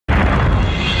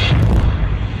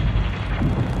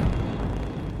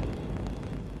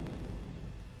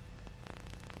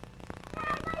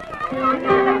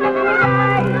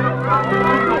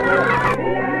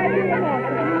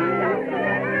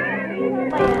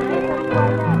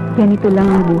Ganito lang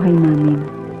ang buhay namin.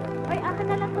 Ay, akin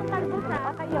na lang itong talbos ha. O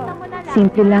kayo.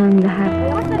 Simple lang ang lahat.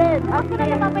 Huwag ko na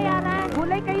yung babayaran.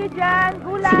 Gulay kayo dyan.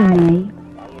 Gulay. Si inay,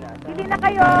 Bili na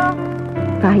kayo.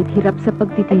 kahit hirap sa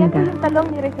pagtitinda, Ayan yung talong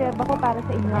nireserva ko para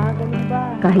sa inyo. Ganun ba?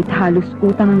 kahit halos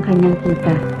utang ang kanyang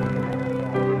kita,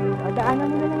 Daanan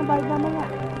mo na lang ang bayad mamaya.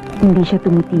 hindi siya Ay,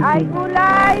 tumitigil.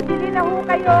 gulay! Bili na ho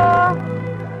kayo!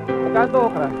 Magkano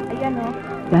okra? Ayan o.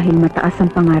 Dahil mataas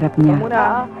ang pangarap niya. Muna,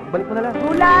 balik mo na lang.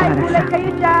 Gulay! Para Gulay sa- kayo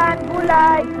dyan!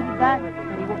 Gulay!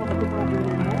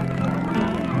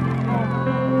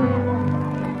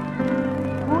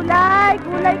 Gulay!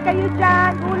 Gulay kayo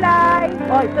dyan! Gulay!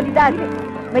 Oy, Solidad,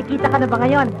 may kita ka na ba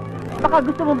ngayon? Baka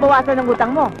gusto mong bawasan ng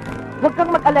utang mo. Huwag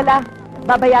kang mag-alala.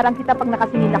 Babayaran kita pag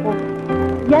nakasingil ako.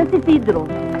 Yan si Sidro.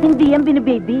 Hindi yan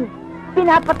binibaby.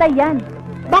 Pinapatay yan.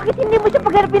 Bakit hindi mo siya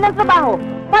pagharapin ng trabaho?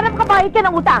 Para makabayad ka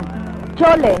ng utang.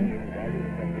 Chole,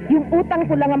 yung utang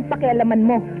ko lang ang pakialaman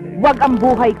mo. Huwag ang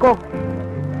buhay ko.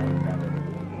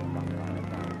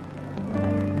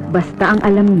 Basta ang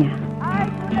alam niya, Ay,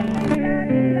 gulay kayo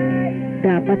dyan!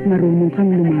 dapat marunong kang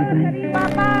lumaban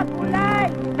Mama, gulay!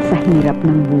 sa hirap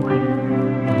ng buhay.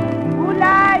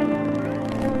 Gulay!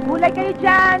 Gulay kayo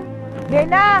dyan!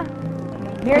 Mirna!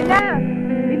 Mirna!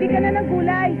 Bili ka na ng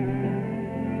gulay!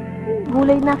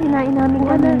 Gulay na kinain namin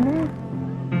kanina.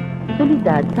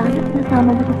 Solidad, sana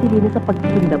sinasama mo si Silina sa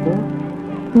pagtitinda mo.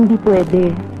 Hindi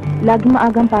pwede. Lagi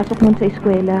maagang pasok nun sa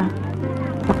eskwela.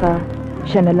 Saka,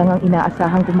 siya na lang ang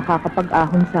inaasahan kung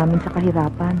makakapag-ahon sa amin sa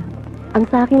kahirapan. Ang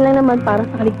sa akin lang naman para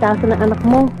sa kaligtasan ng anak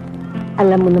mo.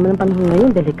 Alam mo naman ang panahon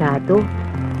ngayon, delikado.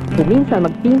 Minsan,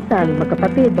 magpinsan,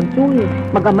 magkapatid, magsuhin,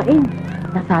 magamain.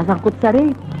 Nasasangkot sa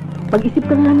rape. Pag-isip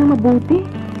ka nga ng mabuti.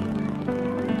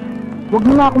 Huwag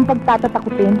mo nga akong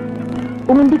pagtatatakutin.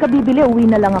 Kung hindi ka bibili, uwi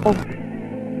na lang ako.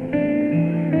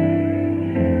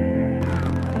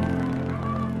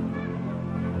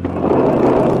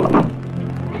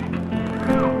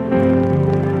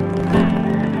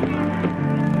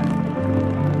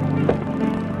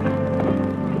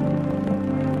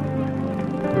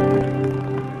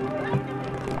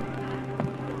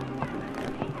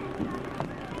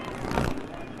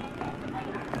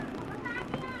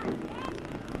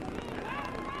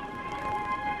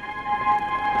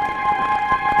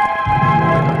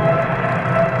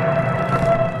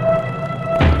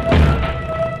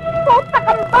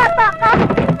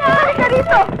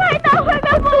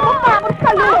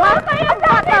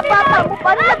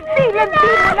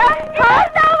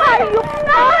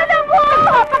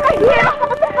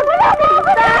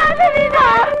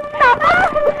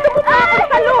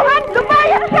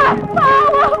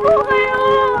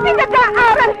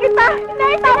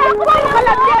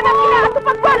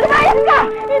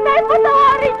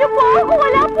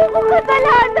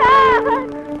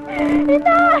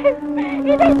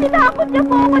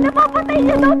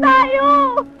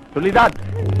 Solidad,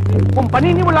 kung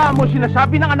paniniwalaan mo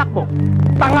sinasabi ng anak mo,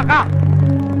 tanga ka.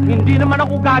 Hindi naman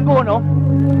ako gago, no?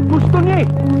 Gusto niya eh.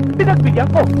 Pinagbigyan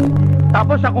ko.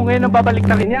 Tapos ako ngayon ang babalik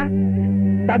na rin niya.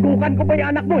 Tagukan ko pa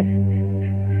yung anak mo eh.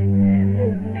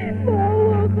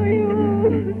 Bawa kayo!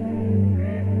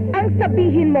 Ang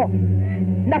sabihin mo,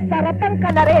 nasarapan ka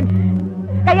na rin.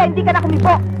 Kaya hindi ka na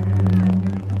kumipo.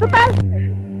 Total,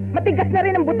 matigas na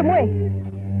rin ang buto mo eh.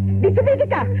 Di sumigi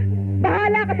ka.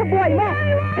 Bahala ka sa buhay mo.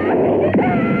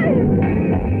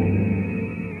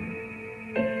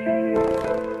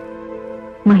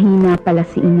 Mahina pala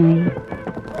si inay.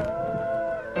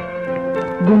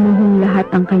 Gumuhong lahat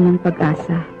ang kanyang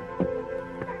pag-asa.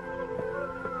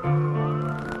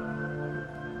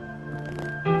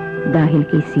 Dahil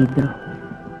kay Sidro.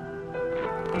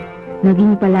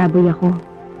 Naging palaboy ako.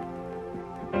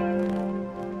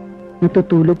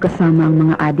 Natutulog kasama ang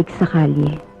mga adik sa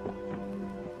kalye.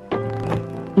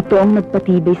 Ito ang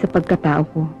nagpatibay sa pagkatao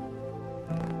ko.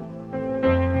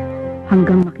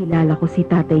 Hanggang makilala ko si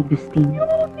Tatay Gustin.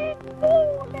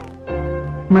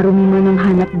 Marumi man ang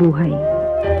hanap buhay.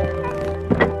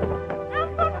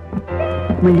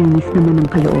 Malinis naman ang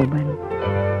kalooban.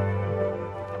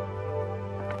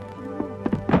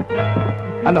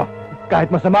 Ano? Kahit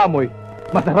masama amoy,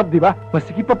 masarap, di ba?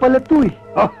 Masikip pa pala ito eh.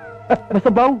 Oh.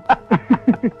 Masabaw.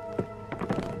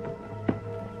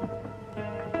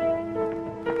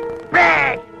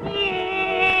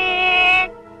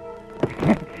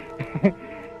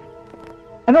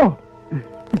 Ano?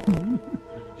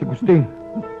 Si Gusting.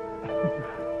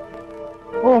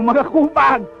 Oh, mga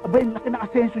kupag! Abay, laki na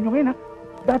asenso nyo ngayon, ha?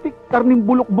 Dati, karning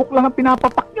bulok-buk lang ang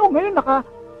pinapapak nyo. Ngayon,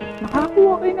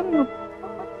 nakakuha kayo ng...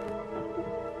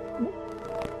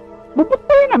 Bupot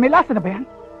pa yun, may lasa na ba yan?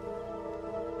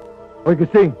 Oy,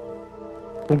 Gusting.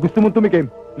 Kung gusto mong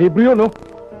tumikim, libre yun, no?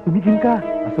 Tumikim ka.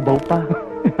 Masabaw pa.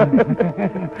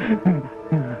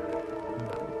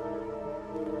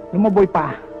 Lumaboy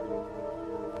pa.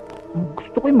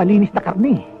 Gusto ko yung malinis na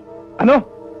karne. Ano?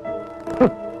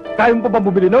 Kaya mo pa ba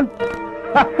bumili nun?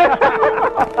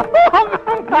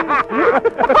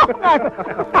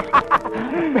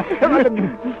 Pero alam niyo,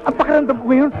 ang pakiramdam ko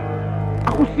ngayon,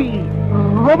 ako si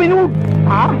Robin Hood.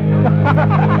 Ha?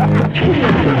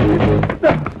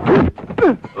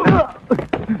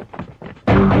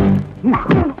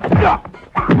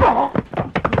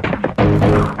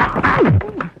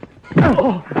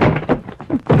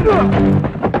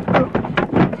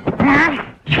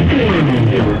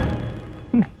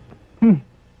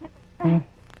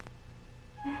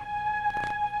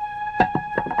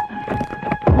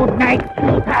 Good night,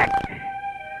 sweetheart.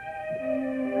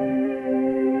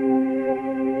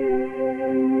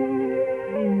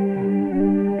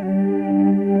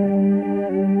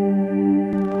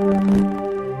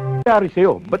 Nangyari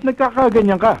sa'yo? Ba't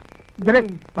nagkakaganyan ka?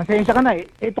 Direk, pasensya ka na eh.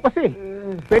 Ito kasi,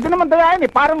 pwede naman dayain eh.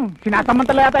 Parang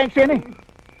sinasamantala yata yung eksena eh.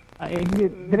 Ay, hindi,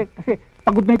 Direk, kasi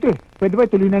pagod na ito eh. Pwede ba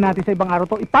ituloy na natin sa ibang araw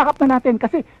to? Ipakap na natin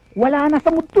kasi wala na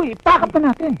sa mood to eh. Ipakap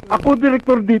na natin. Ako,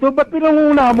 direktor dito, ba't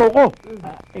pinangungunahan mo ko?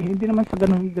 Hindi naman sa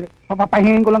ganun, Direk.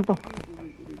 Papapahingin ko lang to.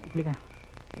 Halika.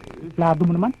 Plado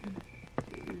mo naman.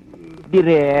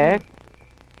 Direk,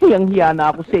 hiyang-hiya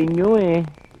na ako sa inyo eh.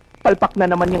 Palpak na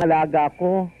naman yung alaga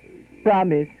ko.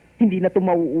 Promise, hindi na ito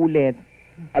mauulit.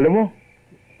 Alam mo,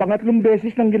 pangatlong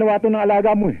beses nang ginawa to ng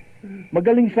alaga mo eh.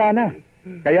 Magaling sana.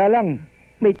 Kaya lang,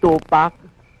 May tupak.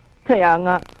 Kaya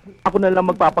nga, ako na lang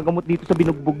magpapagamot dito sa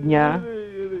binugbog niya.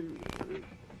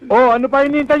 oh, ano pa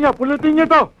hinihintay niya? Pulutin niyo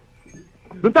to!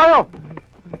 Doon tayo!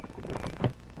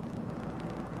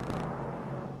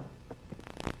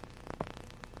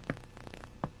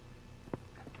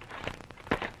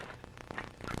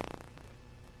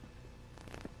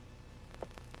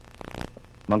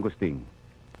 Mangusting,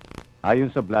 ayon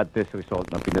sa blood test result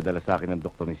na pinadala sa akin ng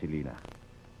doktor ni Selena,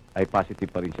 ay positive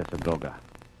pa rin siya sa droga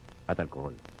at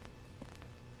alcohol.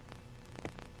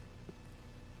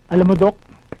 Alam mo, Dok,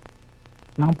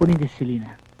 nangampunin si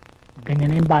Selena.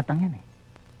 Ganyan na yung batang yan eh.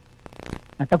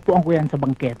 Natagpuan ko yan sa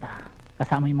bangketa.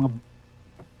 Kasama yung mga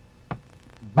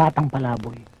batang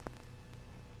palaboy.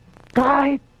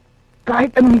 Kahit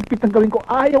anong higpit ang gawin ko,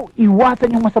 ayaw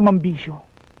iwasan yung masamang bisyo.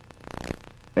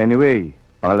 Anyway,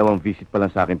 pangalawang visit pa lang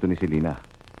sa akin to ni Selena.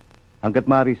 Hanggat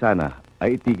maaari sana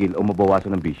ay itigil o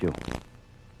mabawasan ng bisyo.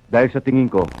 Dahil sa tingin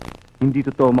ko, hindi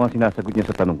totoo mga sinasagot niya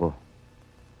sa tanong ko.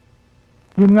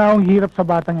 Yun nga ang hirap sa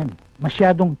batang yan.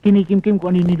 Masyadong kinikimkim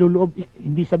kung ano yung niluloob.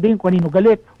 Hindi sabihin kung ano yung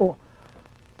galit. O,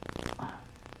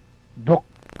 Dok,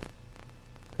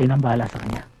 kayo nang bahala sa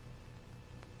kanya.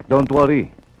 Don't worry.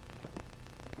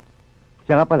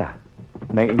 Siya nga pala,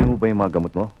 naiinom mo ba yung mga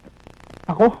gamot mo?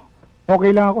 Ako?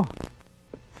 Okay lang ako.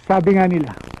 Sabi nga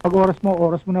nila, pag oras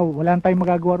mo na, wala na tayong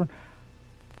magagawa ron.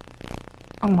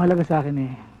 Ang mahalaga sa akin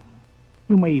eh,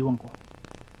 yung maiiwan ko.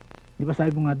 Di ba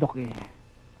sabi mo nga, Dok,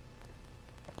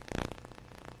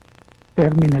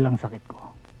 terminal lang sakit ko.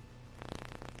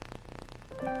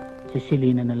 Si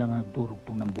Selena na lang ang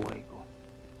turugtong ng buhay ko.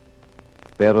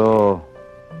 Pero,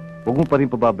 huwag mo pa rin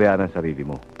pababayaan ang sarili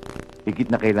mo. Higit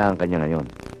na kailangan kanya ngayon.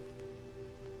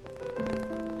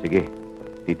 Sige,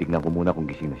 titignan ko muna kung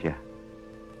gising na siya.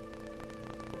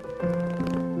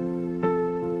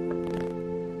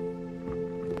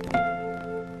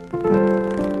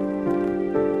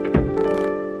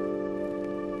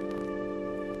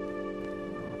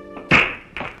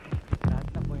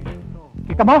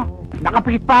 Kita mo?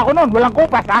 Nakapikit pa ako noon. Walang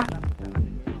kupas, ha?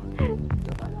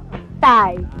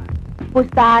 Tay,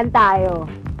 pustahan tayo.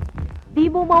 Di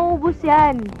mo maubos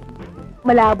yan.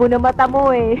 Malabo na mata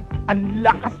mo eh. Ang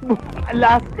lakas mo,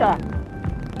 Alaska.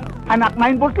 Anak,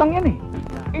 9 balls lang yan eh.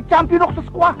 Champion ako sa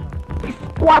squat.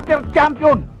 Squatter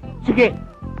champion. Sige,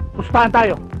 pustahan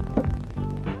tayo.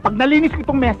 Pag nalinis ko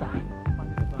itong mesa,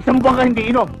 isang buwan ka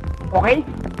hindi inom. Okay?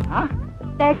 Ha?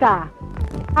 Teka,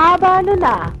 haba ano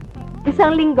na?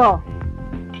 Isang linggo.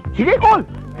 Sige, Col.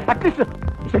 At least,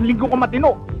 isang linggo ka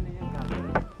matino.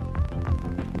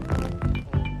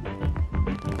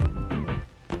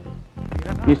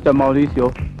 Mr. Mauricio,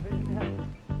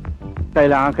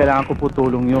 kailangan ko po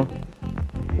tulong nyo.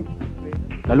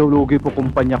 Nalulugi po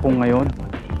kumpanya ko ngayon.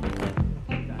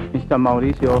 Mr.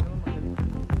 Mauricio.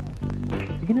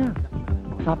 Sige na,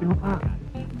 usapin mo pa.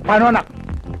 Paano, anak?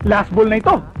 Last ball na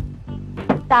ito.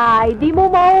 Tay, di mo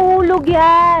mahuhulog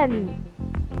yan.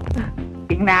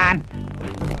 Tingnan.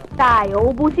 Tay,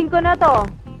 uubusin ko na to.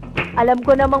 Alam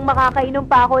ko namang makakainom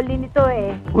pa ako ulit nito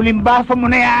eh. Huling baso mo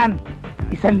na yan.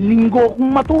 Isang linggo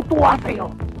akong matutuwa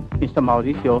sa'yo. Mr.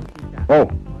 Mauricio, Oh,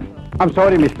 I'm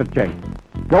sorry, Mr. Cheng.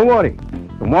 Don't worry.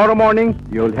 Tomorrow morning,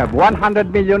 you'll have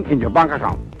 100 million in your bank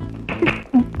account.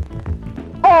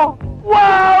 Oh,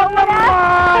 wow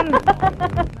naman!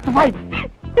 Sabay!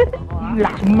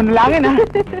 Lakas mo manalangin, ha?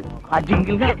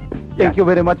 Ka-jingle ka. thank you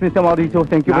very much, Mr. Mauricio.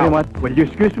 Thank you very Now, much. will you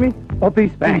excuse me? Oh,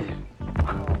 please, Thanks. please.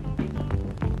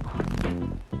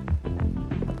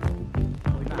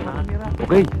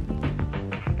 Okay.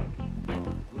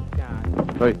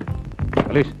 Hoy,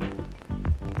 alis.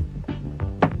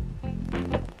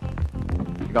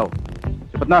 Ikaw,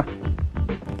 sipat na.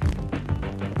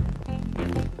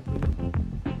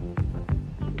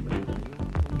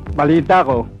 Balita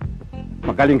ko,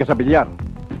 magaling ka sa bilyar.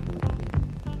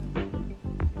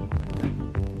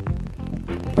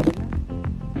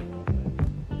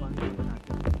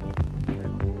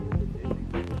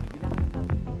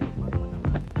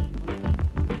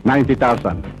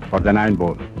 $90,000 for the 9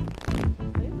 ball.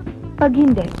 Pag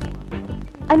hindi,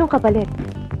 anong kapalit?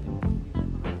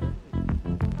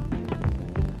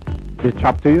 It's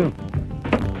up to you.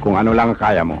 Kung ano lang ang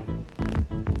kaya mo.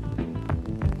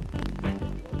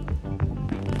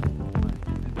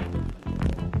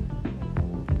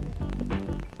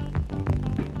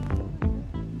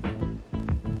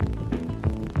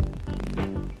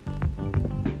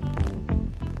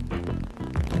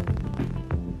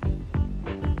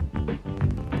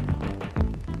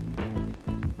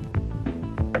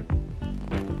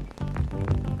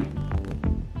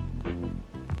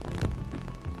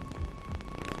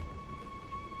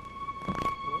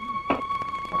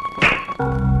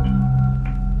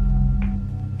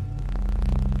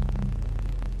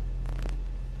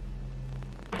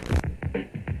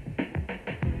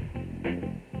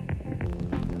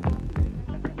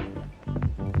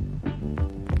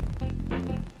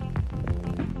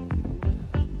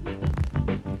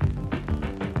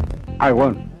 I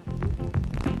won.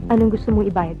 Anong gusto mong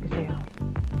ibayad ko sa'yo?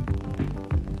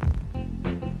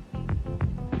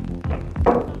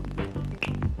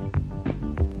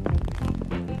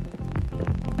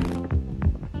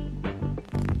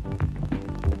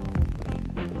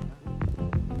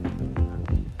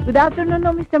 Good afternoon,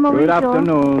 no, Mr. Mauricio. Good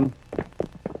afternoon.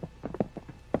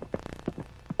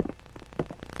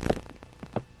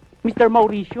 Mr.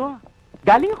 Mauricio,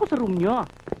 galing ako sa room nyo.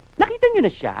 Nakita nyo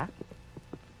na siya?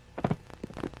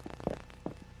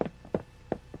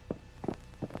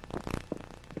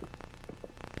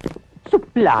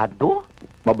 Suplado?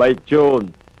 Mabait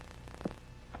yun.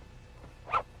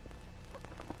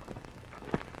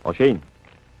 O Shane,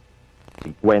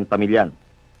 50 milyan.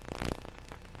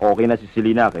 Okay na si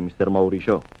Selena kay Mr.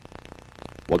 Mauricio.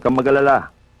 Huwag kang mag-alala.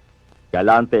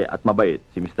 Galante at mabait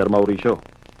si Mr. Mauricio.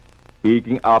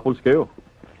 Picking apples kayo.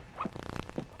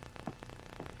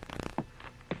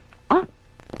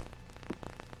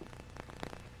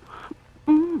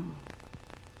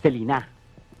 Selena,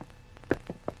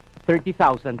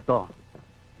 30,000 to.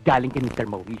 Galing kay Mr.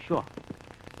 Mauricio.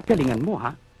 Galingan mo,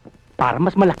 ha? Para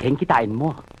mas malaki ang kitain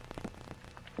mo.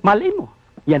 Malay mo,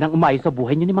 yan ang umayos sa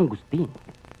buhay niyo ni Mang Gustin.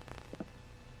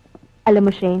 Alam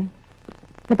mo, Shane,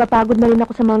 napapagod na rin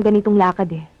ako sa mga ganitong lakad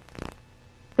eh.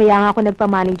 Kaya nga ako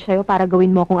nagpamanage sa'yo para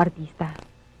gawin mo akong artista.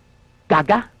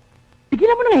 Gaga,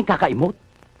 tigilan mo na ngayon kaka-emote.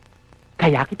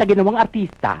 Kaya kita ginawang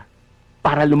artista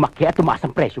para lumaki at tumaas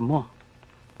ang presyo mo.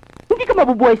 Hindi ka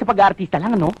mabubuhay sa pag-aartista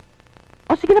lang, ano?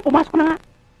 O sige na, pumasok na nga.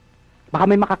 Baka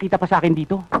may makakita pa sa akin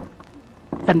dito.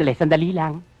 Sandali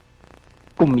lang.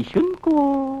 Komisyon ko.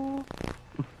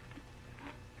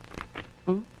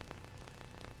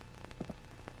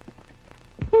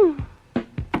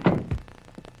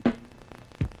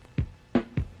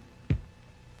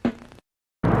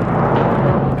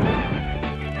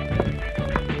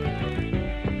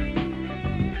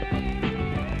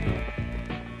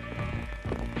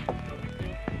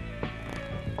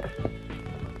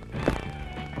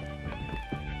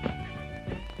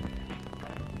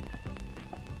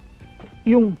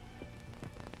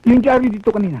 Yung diary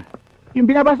dito kanina, yung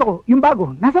binabasa ko, yung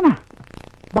bago, nasa na?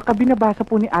 Baka binabasa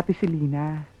po ni Ate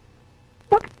Selena.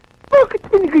 Bakit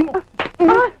binigay mo?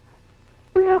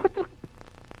 Wala ka talaga.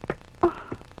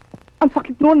 Ang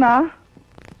sakit nun, ah.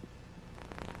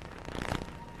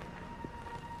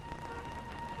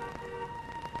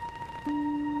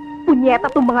 Punyeta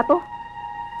tong mga to.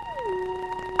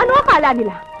 Ano akala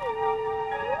nila?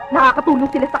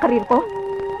 Nakakatulong sila sa karir ko?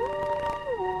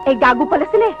 Eh, gago pala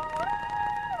sila eh.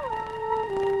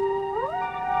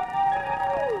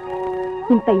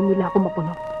 Hintayin nila ako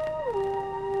mapuno.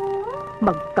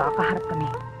 Magkakaharap kami.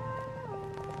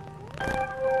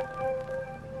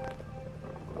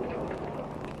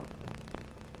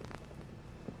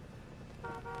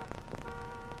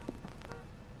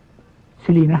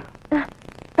 Selena,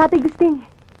 Tatay Gusting.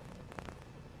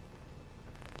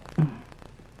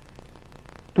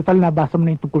 total nabasa mo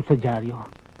na yung tungkol sa dyaryo.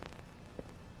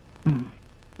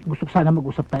 Gusto ko sana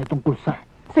mag-usap tayo tungkol sa...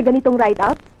 Sa ganitong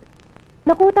write-ups?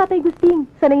 Naku, Tatay Gusting.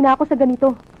 Sanay na ako sa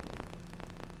ganito.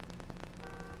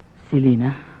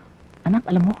 Selena, anak,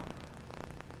 alam mo,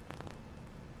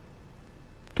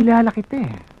 kilala kita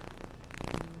eh.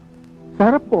 Sa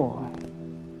harap ko,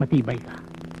 matibay ka.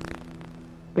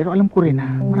 Pero alam ko rin na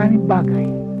maraming bagay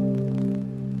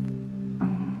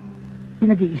ang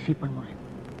pinag-iisipan mo rin.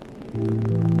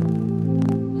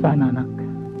 Sana, anak,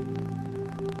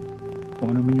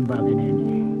 kung ano man yung bagay na yun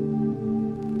eh,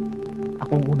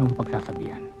 ako ang unang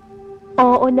pagsasabihan.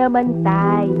 Oo naman,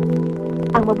 Tay.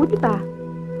 Ang mabuti pa,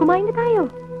 kumain na tayo.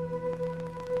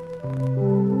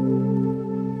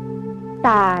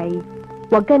 Tay,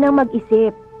 huwag ka nang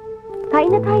mag-isip.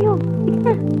 Kain na tayo. Sige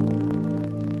na.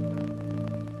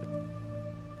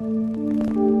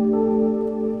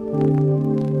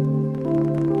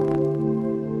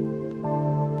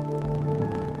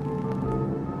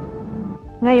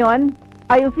 Ngayon,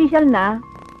 ay official na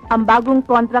ang bagong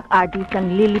contract artist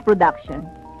ng Lily Production.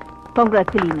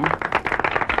 Congrats, Selena.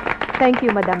 Thank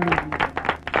you, Madam Lily.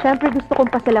 Siyempre gusto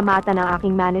kong pasalamatan ang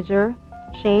aking manager,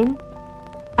 Shane,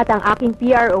 at ang aking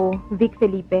PRO, Vic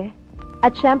Felipe,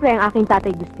 at siyempre ang aking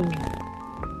tatay Gusting.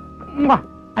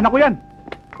 Anak ko yan!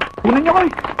 Kunan niyo ko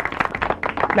eh!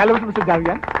 Lalabas mo sa dyaryo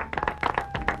yan?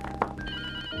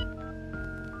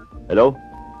 Hello?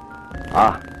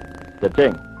 Sir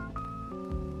Cheng.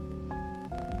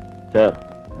 Sir,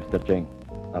 Mr. Cheng,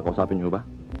 nakausapin niyo ba?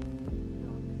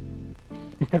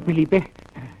 Mr. Felipe,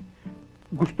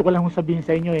 gusto ko lang sabihin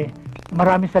sa inyo eh,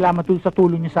 maraming salamat sa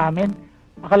tulong niyo sa amin.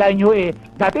 Akalain niyo eh,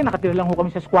 dati nakatira lang ho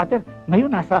kami sa squatter.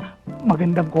 Ngayon nasa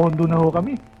magandang kondo na ho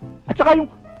kami. At saka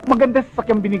yung maganda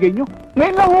sasakyang binigay niyo.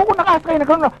 Ngayon lang ho ako nakasakay na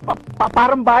gano'n,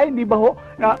 parang bahay, hindi ba ho?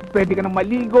 Na pwede ka nang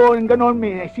maligo, yung gano'n,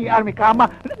 may CR, may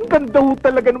kama. Ang ganda ho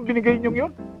talaga nung binigay niyo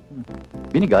yun.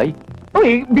 Binigay?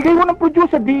 Uy, bigay mo ng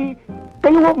producer, di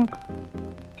kayo ang...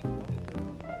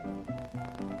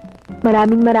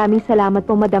 Maraming salamat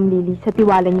po, Madam Lily, sa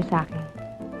tiwala niyo sa akin.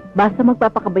 Basta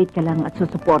magpapakabait ka lang at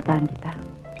susuportahan kita.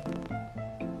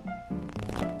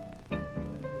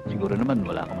 Siguro naman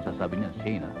wala kang masasabi niyan,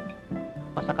 Shane, ha?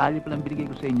 Pasakali pa lang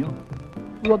binigay ko sa inyo.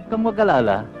 Huwag kang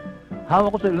mag-alala.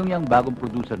 Hawak ko sa ilong yung bagong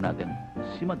producer natin,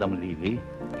 si Madam Lily.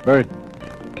 Bert,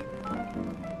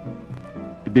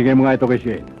 ibigay mo nga ito kay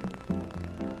Shane.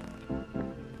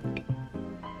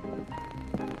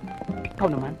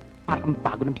 Ikaw naman, parang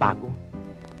bago ng bago.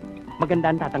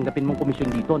 Maganda ang tatanggapin mong komisyon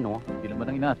dito, no? Hindi naman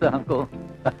ang inaasahan ko.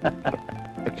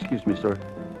 Excuse me, sir.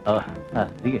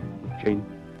 Sige. Shane,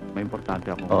 may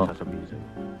importante akong Oo. sasabihin sa'yo.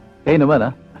 Kayo naman,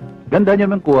 ha? Ganda niyo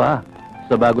mang kuha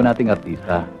sa bago nating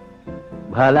artista.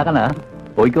 Bahala ka na, ha?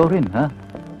 O ikaw rin, ha?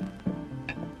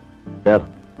 Sir,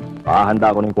 pakahanda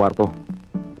ako ng kwarto.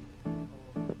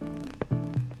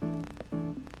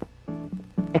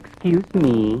 Excuse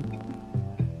me.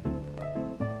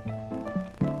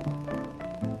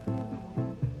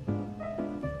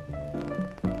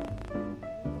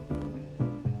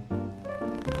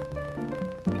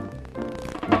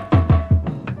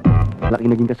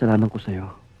 Malaking naging kasalanan ko sa'yo.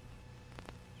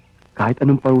 Kahit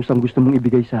anong parusang gusto mong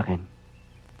ibigay sa akin,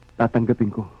 tatanggapin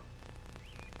ko.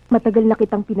 Matagal na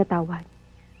kitang pinatawad.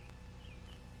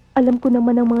 Alam ko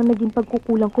naman ang mga naging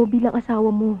pagkukulang ko bilang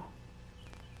asawa mo.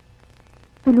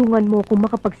 Tulungan mo kung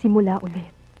makapagsimula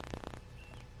ulit.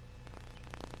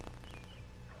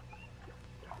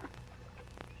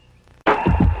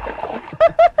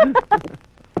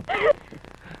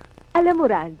 Alam mo,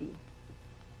 Randy,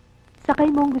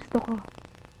 sakay mo ang gusto ko.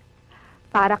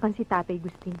 Para kang si Tatay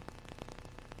Gusting.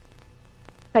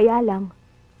 Kaya lang,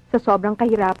 sa sobrang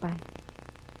kahirapan,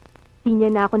 di niya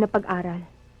na ako napag-aral.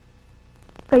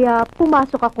 Kaya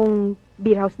pumasok akong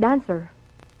beer house dancer.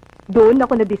 Doon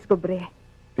ako nadiskubre.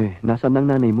 Nasaan ang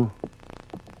nanay mo?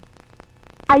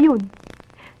 Ayun,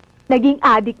 naging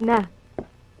addict na.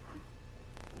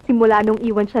 Simula nung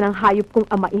iwan siya ng hayop kong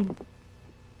amain.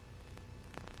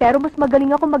 Pero mas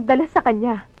magaling ako magdala sa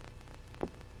kanya.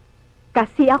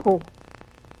 Kasi ako,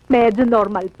 medyo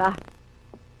normal pa.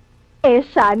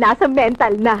 Siya, nasa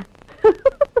mental na.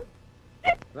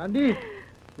 Randy,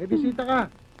 may bisita ka.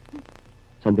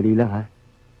 Sandali lang, ha?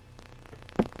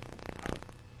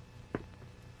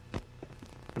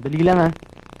 Sandali lang, ha?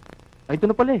 Ay, ito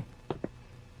na pala eh.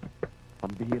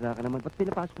 Pambihira ka naman. Ba't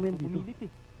pinapasok mo yan dito? Bumilit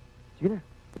eh. Sige na.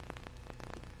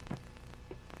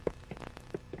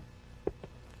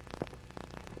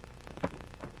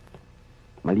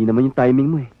 Mali naman yung timing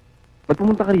mo eh. Ba't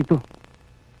pumunta ka rito?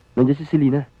 Nandiyan si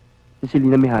Selena. Si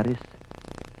Selena Mijares.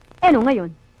 ano ngayon?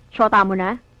 Shota mo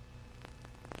na?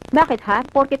 Bakit ha?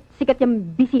 Porket sikat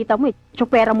yung bisita mo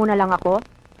tsupera mo na lang ako?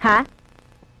 Ha?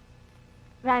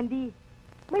 Randy,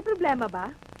 may problema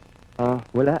ba?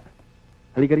 Wala.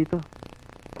 Halika rito.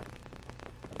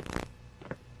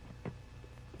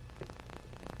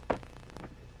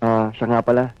 Siya nga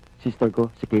pala, sister ko,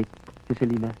 si Kate, si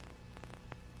Selena.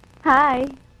 Hi.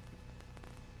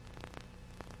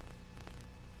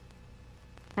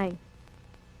 Hi.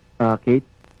 Kate,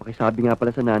 pakisabi nga pala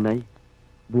sa nanay.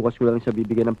 Bukas ko lang siya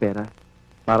bibigyan ng pera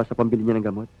para sa pambili niya ng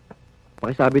gamot.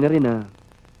 Pakisabi na rin na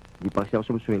hindi pa kasi ako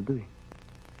sumusweldo eh.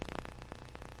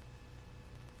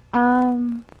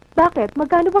 Bakit?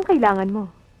 Magkano bang kailangan mo?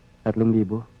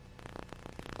 3,000.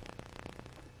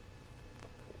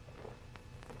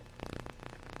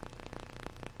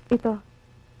 Ito.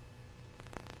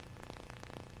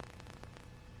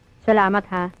 Salamat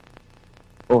ha.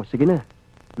 Oh, sige na.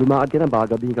 Lumakad ka na,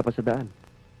 baka gabihin ka pa sa daan.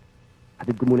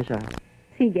 Hatid ko muna siya.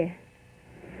 Sige.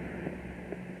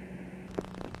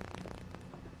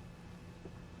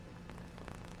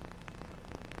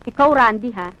 Ikaw,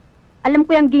 Randy, ha? Alam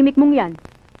ko yung gimmick mong yan.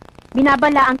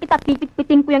 Binabalaan kita,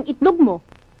 pipit-piting ko yung itlog mo.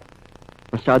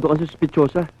 Masyado kang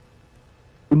suspitsyosa.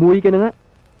 Umuwi ka na nga.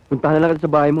 Puntahan na lang kita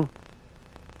sa bahay mo.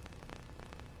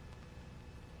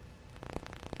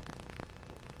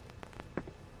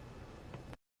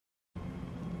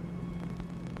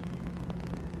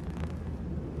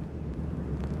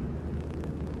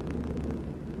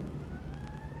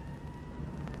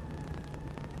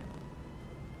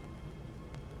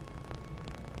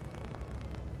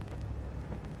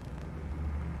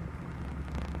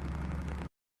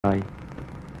 Bye.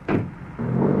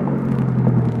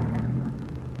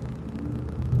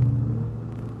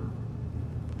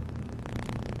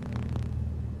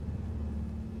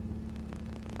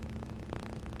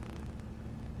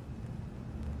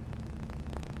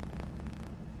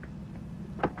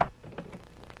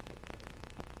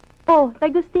 Oh, Tay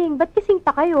Gusting, ba't kising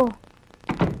pa kayo?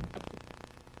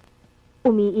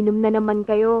 Umiinom na naman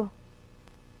kayo.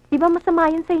 Di ba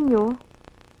masama yan sa inyo?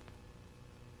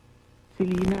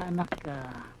 Selena, anak ka.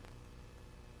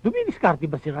 Duminiskarte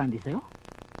ba si Randy sa'yo?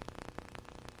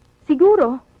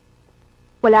 Siguro.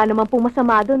 Wala naman po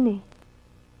masama doon eh.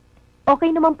 Okay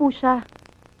naman po siya.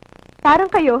 Parang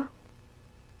kayo.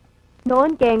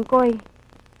 Noon, Kengkoy.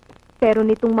 Pero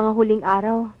nitong mga huling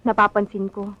araw, napapansin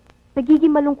ko,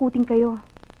 nagiging malungkuting kayo.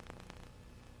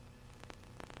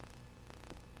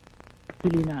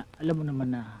 Selena, alam mo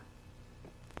naman na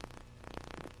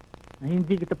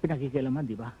hindi kita pinakikialaman,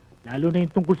 di ba? Lalo na yung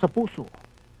tungkol sa puso.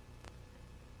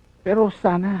 Pero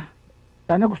sana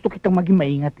gusto kitang maging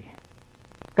maingat eh.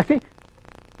 Kasi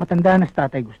matanda na si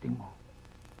tatay gusting mo.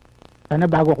 Sana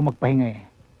bago ako magpahinga eh,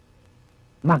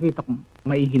 makita kong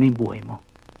maigi na yung buhay mo.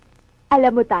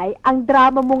 Alam mo, Tay, ang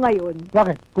drama mo ngayon.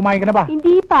 Bakit? Kumain ka na ba?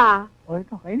 Hindi pa. O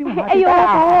ito, kainin mo.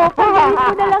 Ayoko. Pagalis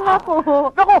mo na lang ako.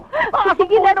 Naku!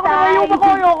 Sige na, Tay.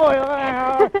 Ayoko.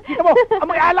 Kita mo,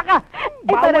 amoy alak ka.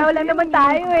 Eh, pareho lang naman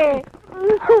tayo eh.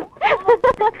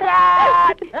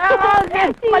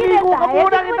 Maligo ka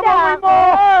muna, kita mo amoy mo.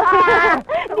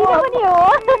 Hindi naman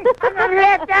yun. Ang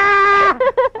agret ka!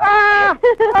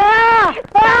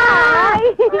 Tay!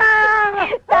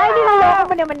 Tay, niloloko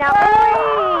mo naman ako eh.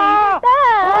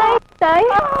 Tay! Tay!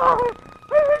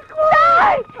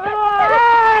 Tay! Ano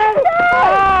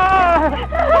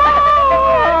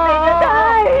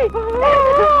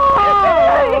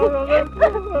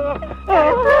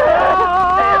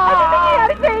nangyayari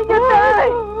sa inyo, Tay?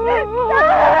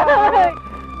 Tay!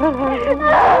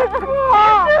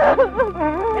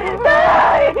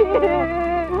 Tay! Ano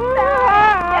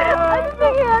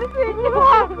nangyayari sa inyo?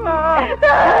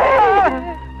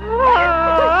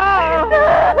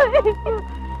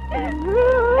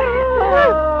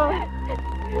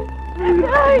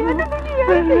 Tay, ano nangyayari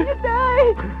sa inyo, Tay?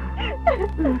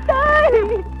 Tay!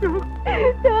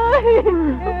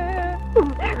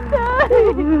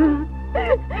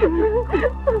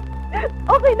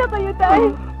 Okay na kayo, Tay?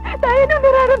 Tay, anong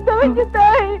nararamdaman niyo,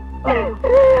 Tay?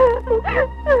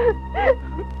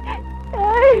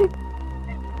 Tay!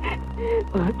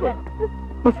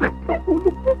 Masakit ang ulo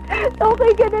ko.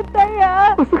 Okay ka na, Tay,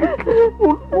 ha? Masakit ang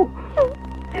ulo ko.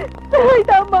 Tay,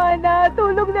 tama na.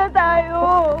 Tulog na tayo.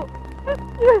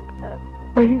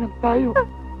 Pahinga tayo.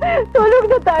 Tulog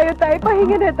na tayo, Tay.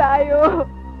 Pahinga na tayo.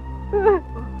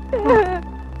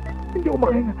 Hindi ako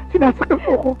makahinga. Sinasakal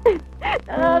po ako.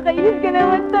 Nakakainis ka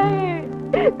naman, Tay.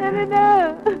 Tara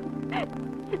na.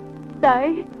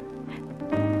 Tay?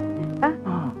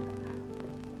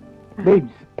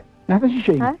 Babes, nasa si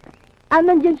Shane? Ha?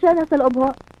 Nandyan siya. Nasa loob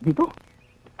ho. Dito?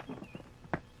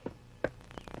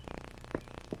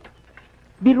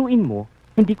 Biruin mo,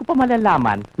 hindi ko pa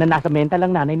malalaman na nasa mental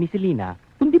ang nanay ni Selena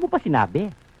kung di mo pa sinabi.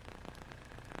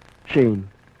 Shane,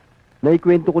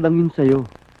 naikwento ko lang yun sa'yo.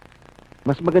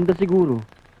 Mas maganda siguro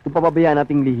kung papabayaan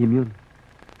nating lihim yun.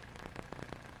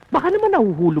 Baka naman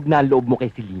nahuhulog na ang loob mo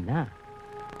kay Selena.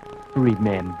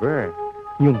 Remember,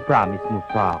 yung promise mo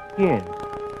sa akin.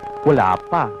 Wala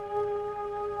pa.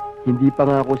 Hindi pa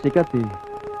nga ako sikat eh.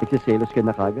 Nagsiselos ka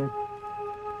na kagad.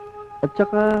 At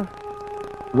saka,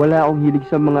 wala akong hilig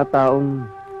sa mga taong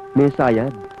may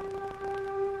sayad.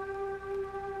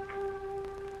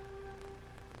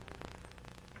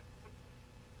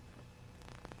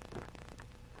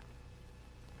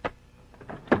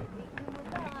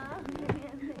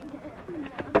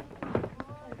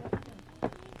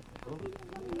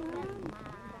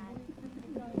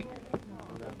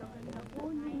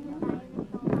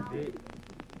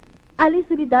 Aling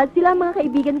Solidad, sila ang mga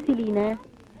kaibigan ni Selena.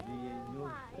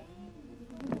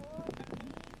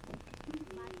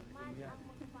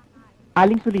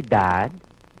 Aling Solidad,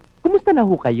 kumusta na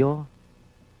ho kayo?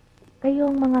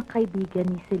 Kayong mga kaibigan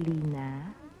ni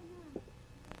Selena?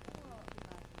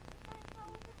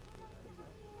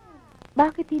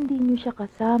 Bakit hindi niyo siya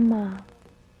kasama?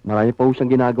 Marami pa ho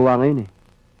siyang ginagawa ngayon eh.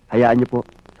 Hayaan niyo po.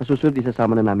 Sa susunod,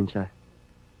 isasama na namin siya.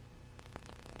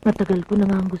 Matagal ko na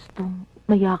nga gustong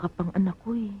mayakap ang anak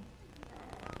ko eh.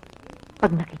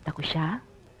 Pag nakita ko siya,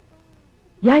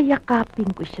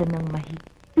 yayakapin ko siya ng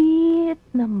mahigpit,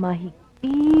 na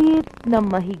mahigpit, na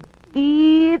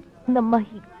mahigpit, na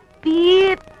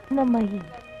mahigpit, na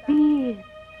mahigpit.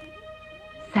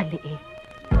 Sa leeg.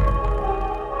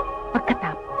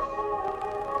 Pagkatapos,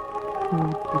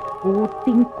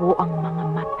 puputing ko ang mga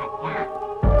mata niya.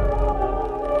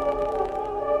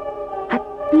 At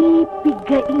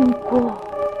pipigain ko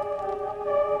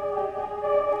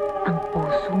ang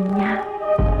puso niya.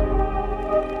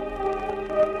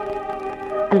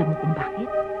 Alam mo kung bakit?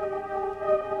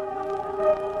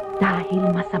 Dahil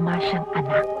masama siyang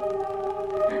anak.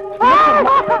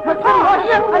 Masama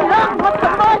siyang anak!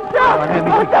 Masama siya!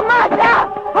 Masama siya!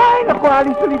 Ay, naku,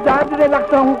 Aling Solidad, relax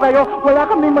lang ho kayo. Wala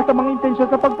kami masamang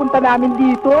intensyon sa pagpunta namin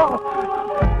dito.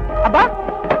 Aba,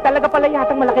 talaga pala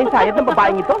yatang malaki ang sayad ng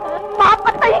babaeng ito?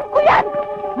 Papatayin ko yan!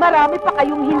 Marami pa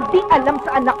kayong hindi alam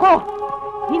sa anak ko.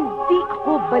 Hindi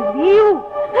ako baliw.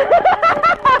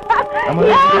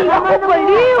 Hindi ako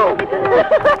baliw.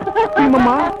 Hey,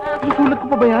 Mama, susulat ko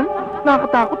pa ba yan?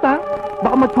 Nakakatakot, ha?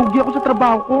 Baka matsugi ako sa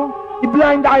trabaho ko.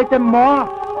 I-blind item mo.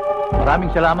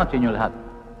 Maraming salamat sa inyo lahat.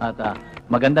 At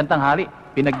magandang tanghali.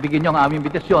 Pinagbigyan niyo ang aming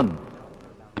invitasyon.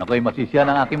 Ako'y masisiya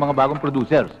ng aking mga bagong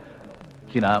producers.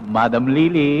 Sina Madam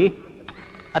Lily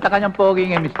at ang kanyang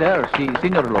poging mister, si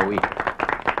Senior Louie.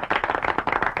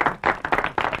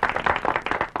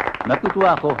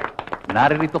 Natutuwa ako.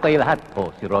 Naririto kayo lahat.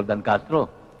 O, si Roldan Castro.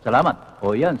 Salamat.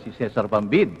 O yan, si Cesar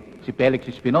Pambid. Si Felix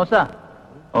Espinosa.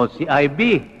 O, si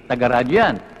Ivy. Taga-radyo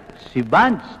yan. Si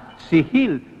Vance. Si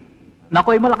Hill.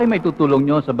 Nako'y malaki may tutulong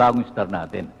nyo sa bagong star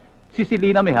natin. Si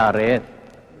Selena Mijares.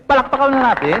 Palakpakan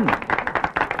na natin.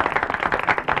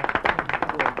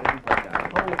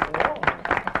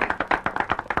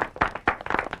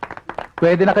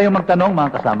 Pwede na kayong magtanong,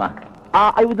 mga kasama.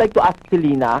 I would like to ask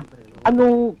Selena,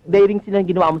 anong daring silang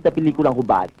ginawa mo sa pelikulang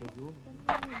Hubad?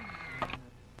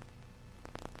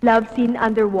 Love scene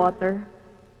underwater.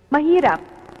 Mahirap.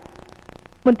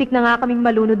 Muntik na nga kaming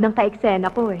malunod ng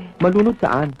kaeksena ko eh. Malunod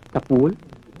saan? Sa pool?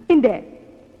 Hindi.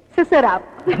 Sa sarap.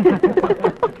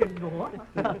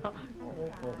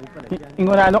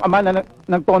 Ingunanong ama na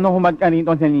nagtono humad ka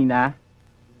nito sa Nina.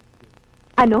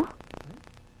 Ano?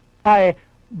 Ay,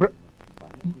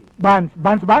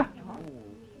 Vance ba?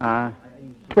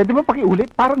 Pwede ba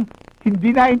pakiulit? Parang hindi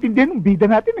naintindihan ng bida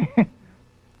natin eh.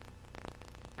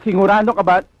 Sigurado ka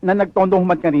ba na nagtondo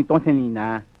humad ka nito sa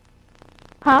Nina?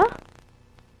 Ha?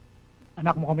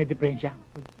 Anak mo ka may depresya.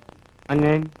 Ano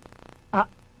yan?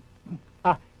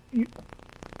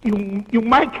 Yung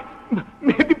mic!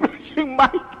 May depresya yung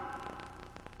mic!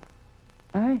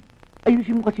 Ay,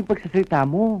 ayusin mo kasi pagsasalita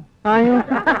mo.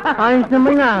 Ayos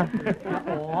naman nga.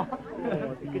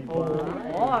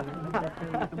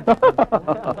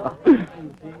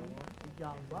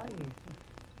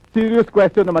 Serious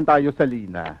question naman tayo sa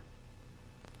Lina.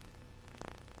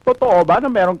 Totoo ba na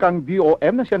meron kang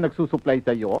DOM na siya nagsusupply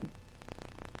sa'yo?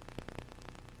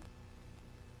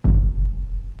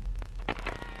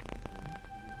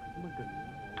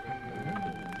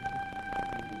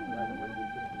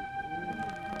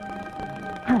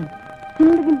 Han, sino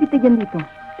nag-imbita dyan dito?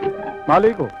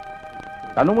 Malay ko.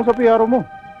 Tanong mo sa PRO mo.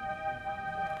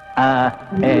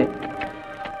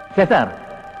 Cesar,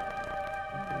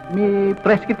 may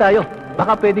press kit tayo.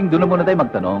 Baka pwedeng doon na muna tayo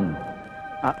magtanong.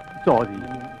 Sorry.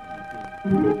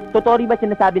 Totoo rin ba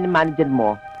sinasabi ng manager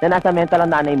mo na nasa mental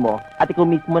ang nanay mo at ikaw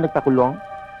mismo nagpakulong?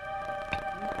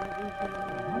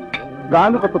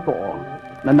 Gaano ka totoo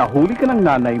na nahuli ka ng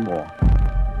nanay mo,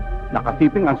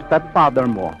 nakasiping ang stepfather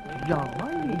mo,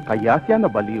 kaya siya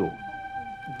nabaliw.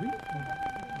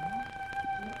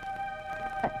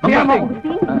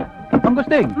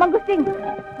 Manggusting! Mangusting!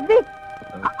 Vic!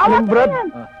 Alam, Brad,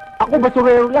 ako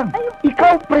basurero lang.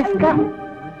 Ikaw, pres ka.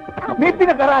 May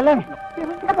pinag-aralan.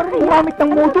 Umamit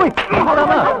ng moto eh.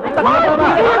 Tama!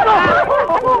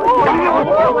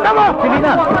 Tama!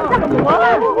 Selena!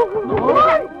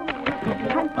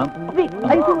 Vic,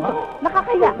 ayusin mo to.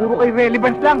 Nakakaya. Puro kayo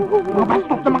relevance lang. Mga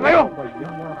bastos naman kayo.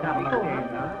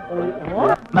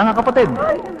 Mga kapatid!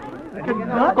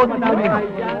 Konti kami.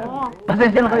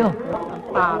 Pasensya na kayo.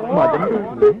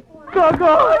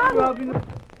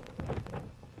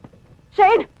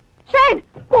 Shane! Shane!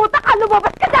 Puta ka!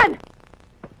 Lumabas ka dyan!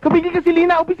 Kabigil ka si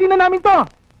Lina. Opisina namin to.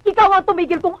 Ikaw ang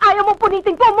tumigil kung ayaw mong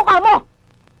punitin ko ang mukha mo!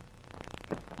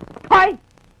 Hoy!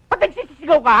 Ba't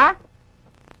nagsisisigaw ka, ha?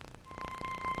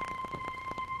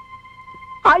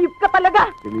 Hayop ka talaga!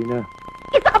 Selena,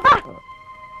 Isa ka pa!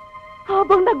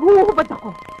 Habang naghuhubad ako,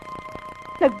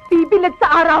 nagbibilag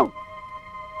sa araw,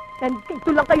 nandito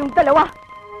lang kayong dalawa,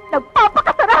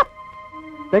 nagpapakasarap!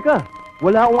 teka,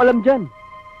 wala akong alam dyan.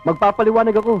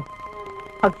 Magpapaliwanag ako.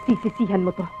 Pagsisisihan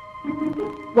mo to.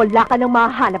 Wala ka nang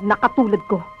mahanap na katulad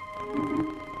ko.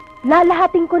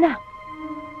 Lalahatin ko na.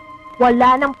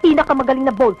 Wala nang pinakamagaling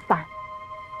na bolsa,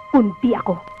 kundi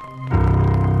ako.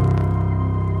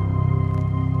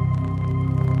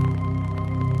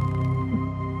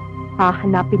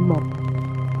 Hahanapin mo.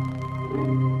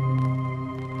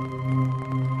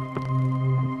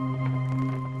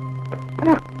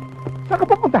 Anak, saan ka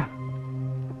pupunta?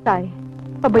 Tay,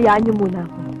 pabayaan niyo muna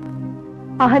ako.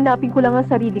 Hahanapin ko lang ang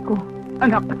sarili ko.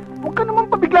 Anak, huwag ka naman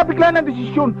pabigla-bigla ng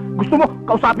desisyon. Gusto mo,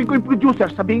 kausapin ko yung producer,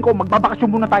 sabihin ko, magbabakasyon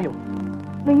muna tayo.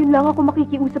 Ngayon lang ako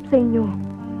makikiusap sa inyo.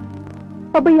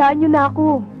 Pabayaan niyo na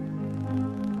ako.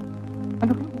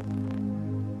 Anak,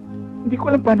 hindi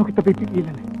ko alam paano kita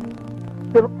pipigilan eh.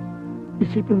 Pero,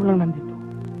 isipin mo lang nandito.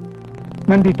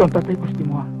 Nandito ang tatay gusto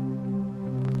mo, ha?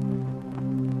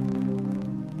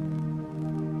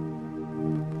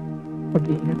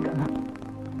 Mag-iingat ka, anak.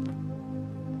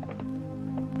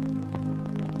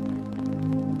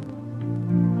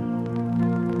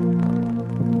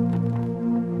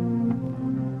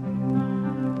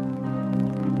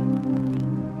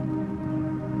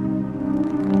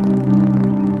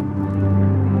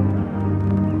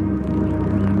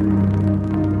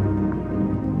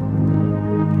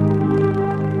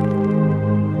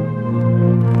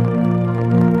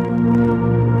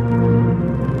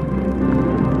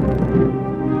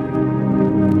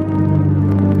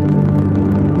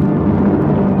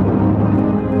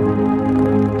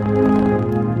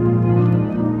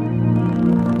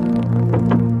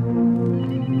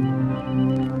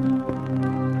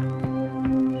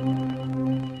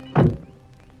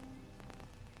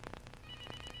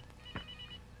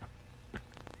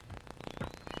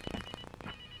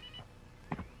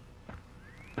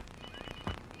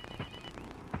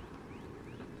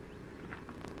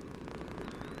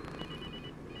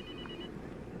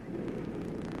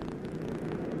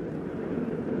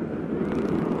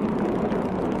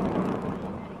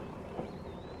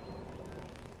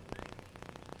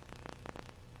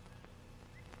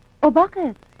 O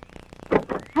bakit?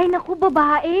 Ay naku,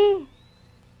 babae.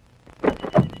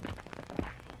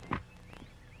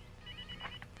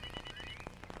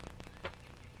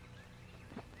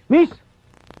 Miss!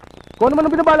 Kung ano man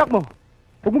ang binabalak mo,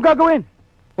 huwag mong gagawin.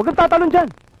 Huwag kang tatalon dyan.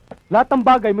 Lahat ng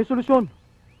bagay may solusyon.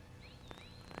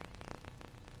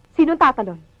 Sinong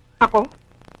tatalon? Ako?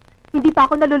 Hindi pa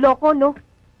ako naluloko, no?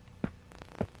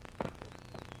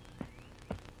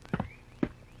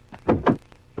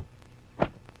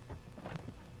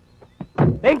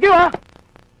 Thank you, ha!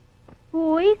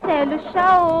 Uy, selos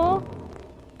siya, oh.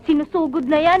 Sinusugod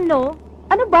na yan, no?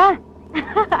 Ano ba?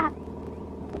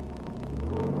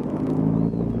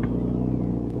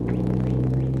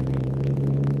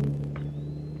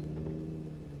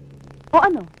 O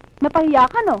ano? Napahiya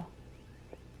ka, no?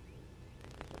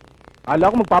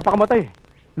 Akala ko magpapakamatay.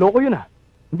 Loko yun, ha?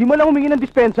 Hindi mo lang humingi ng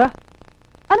dispensa.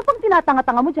 Ano pang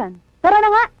tinatanga-tanga mo dyan? Tara na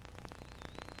nga!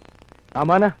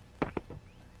 Tama na.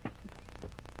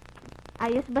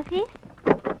 Ayos ba, sis?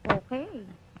 Okay.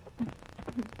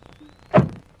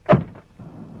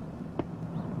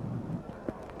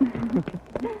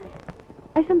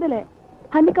 Ay, sandali.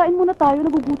 Hani, kain muna tayo.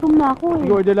 Nagugutom na ako, eh.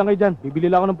 I-order lang kayo dyan.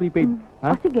 Bibili lang ako ng prepaid. Ha?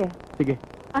 Ah, sige. Sige.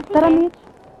 Ah, sige. Tara, Mitch.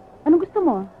 Anong gusto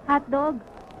mo? Hotdog.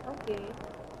 Okay.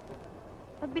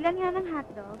 Pagbilan nga ng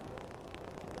hotdog.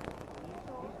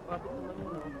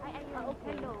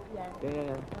 Hello.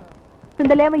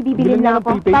 Sandali, may bibilin lang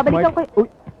ako. Babalikan ko. Uy,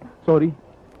 sorry.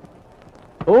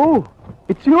 Oh,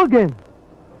 it's you again.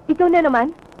 Ikaw na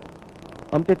naman?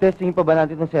 Testingin pa ba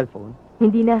natin ng cellphone?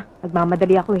 Hindi na.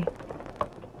 Nagmamadali ako eh.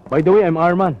 By the way, I'm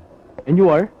Arman. And you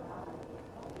are?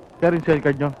 Sir, yung cell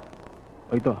card nyo.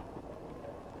 O ito.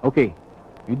 Okay.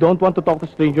 You don't want to talk to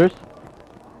strangers?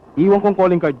 Iwan kong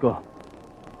calling card ko.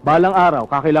 Balang araw,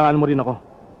 kakailangan mo rin ako.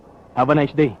 Have a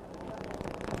nice day.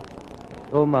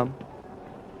 Oo, ma'am.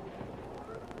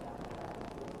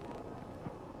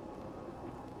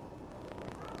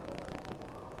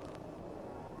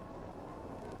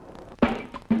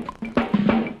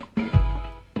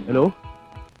 Hello?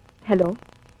 Hello?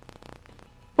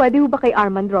 Pwede ho ba kay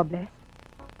Armand Robles?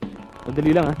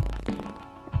 Sandali lang, ha?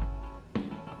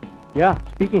 Yeah,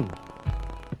 speaking.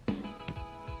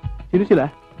 Sino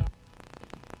sila?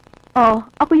 Oo,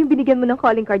 ako yung binigyan mo ng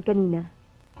calling card kanina.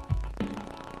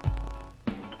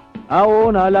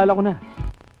 Oo, naalala ko na.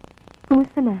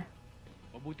 Kumusta na?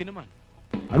 Mabuti naman.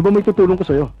 Ano ba may tutulong ko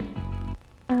sa'yo?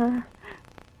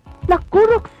 Naku,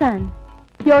 Roxanne.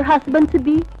 Your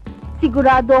husband-to-be,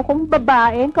 sigurado akong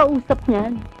babae ang kausap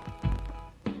niyan.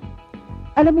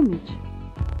 Alam mo, Mitch,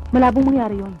 malabong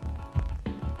mangyari yon.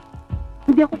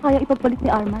 Hindi ako kaya ipagpalit ni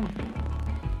Arman.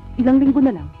 Ilang linggo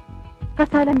na lang.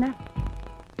 Kasalan na.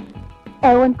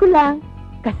 Ewan ko lang.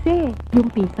 Kasi yung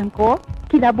pinsan ko,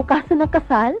 kinabukasan ng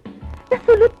kasal,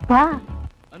 nasulot pa.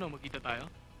 Ano, magkita tayo?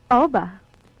 Oo ba?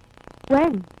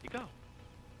 When? Ikaw.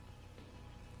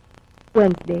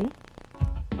 Wednesday?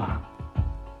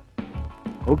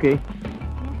 Okay.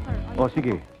 O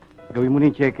sige, gawin mo na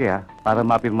yung cheque ha, para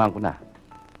mapirmahan ko na.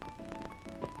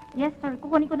 Yes, sir.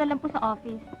 Kukunin ko na lang po sa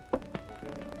office.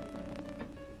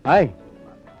 Hi.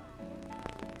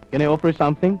 Can I offer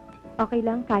something? Okay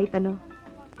lang, kahit ano.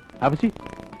 Have a seat.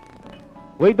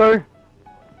 Waiter!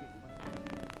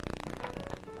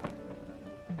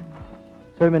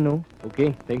 Sir, menu.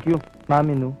 Okay, thank you. Ma'am,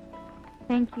 menu.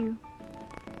 Thank you.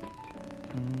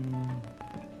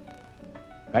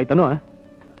 Kahit ano, ha?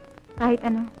 Kahit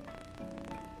ano.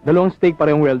 2 steak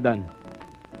parehong well done.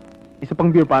 Isa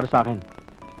pang beer para sa akin.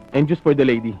 And juice for the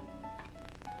lady.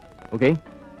 Okay?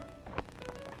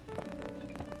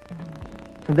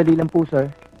 Sandali lang po, sir.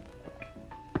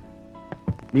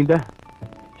 Linda,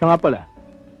 siya nga pala.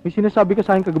 May sinasabi ka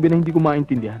sa akin kagabi na hindi ko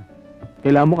maintindihan.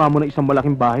 Kailangan mo kamo ng isang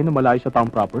malaking bahay na malayo sa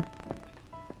town proper?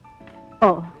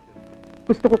 Oo.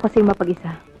 Gusto ko kasi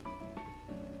mapag-isa.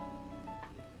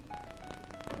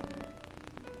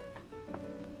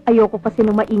 Ayoko kasi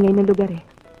ng maingay na lugar eh.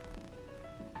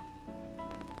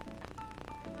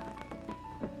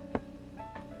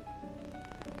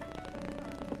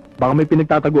 Baka may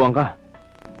pinagtataguan ka.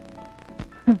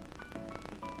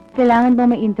 Kailangan ba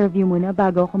may interview muna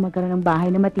bago ako magkaroon ng bahay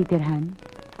na matitirhan?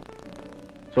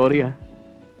 Sorry, ha?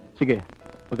 Sige,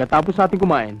 pagkatapos natin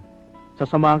kumain,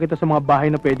 sasamahan kita sa mga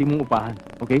bahay na pwede mong upahan.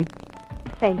 Okay?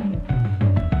 Thank you.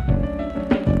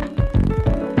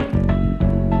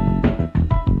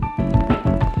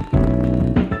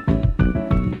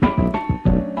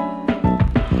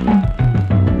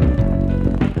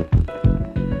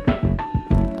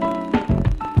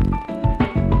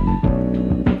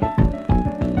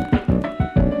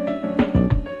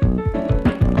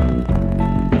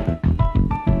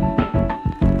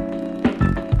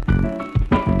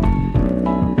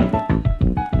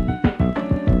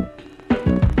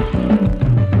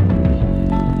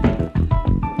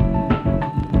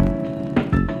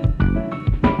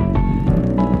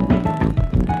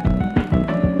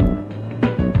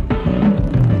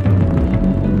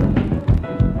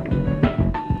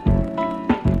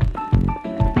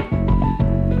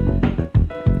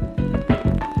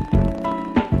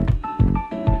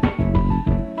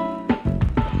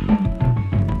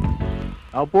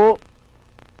 Ako po.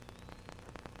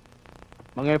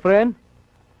 Mga friend.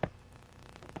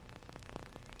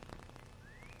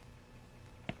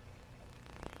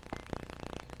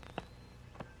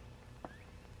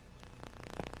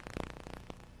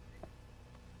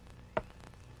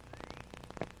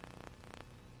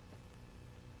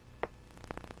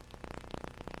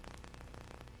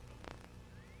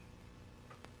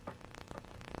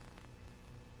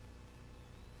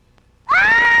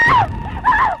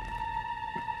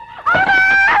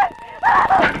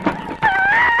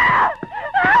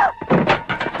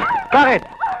 Bakit?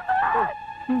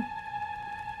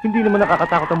 Hindi naman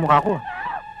nakakatakot ang mukha ko.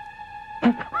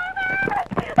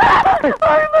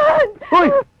 Arman! Hoy!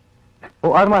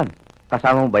 O Arman,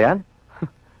 kasama mo ba yan?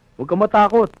 Huwag kang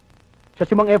matakot. Siya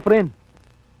si Mang Efren.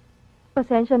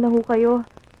 Pasensya na ho kayo.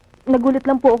 nagulat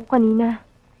lang po ako kanina.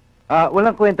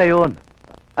 Walang kwenta yon.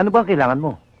 Ano bang kailangan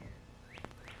mo?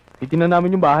 Titingnan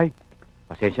namin yung bahay.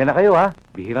 Pasensya na kayo ha.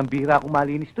 Bihirang-bihira akong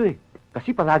malinis to eh.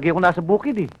 Kasi palagi ako nasa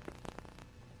bukid eh.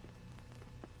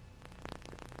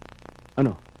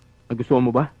 Ano? Nagustuhan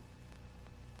mo ba?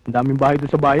 Ang daming bahay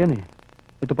doon sa bayan eh.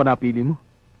 Ito pa napili mo.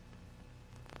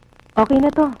 Okay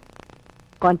na to.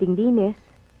 Konting linis.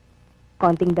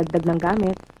 Konting dagdag ng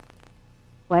gamit.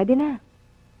 Pwede na.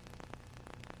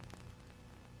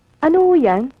 Ano ho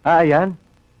yan? Ayan.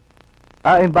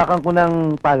 Imbakan ko ng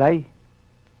palay.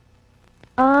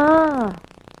 Ah.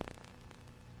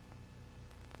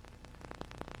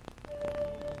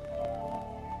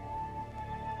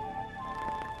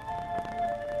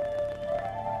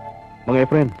 Mga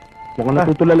Efren, mukhang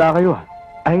natutulala kayo ah.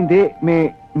 Hindi.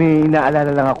 May inaalala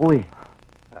lang ako eh.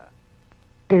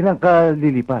 Kailan ka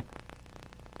lilipat?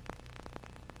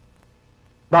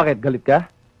 Bakit? Galit ka?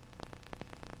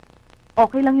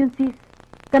 Okay lang yun, sis.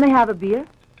 Can I have a beer?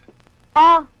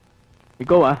 Oh,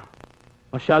 Ikaw ah,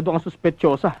 masyado kang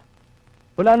suspetsyosa.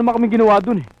 Wala naman kami ginawa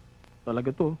dun eh.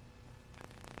 Talaga to.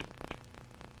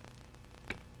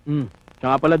 Siya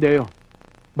nga pala, Deo.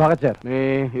 Bakit, sir?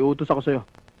 May iutos ako sa'yo.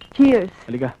 Cheers.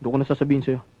 Halika, doon ko na sasabihin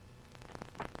sa'yo.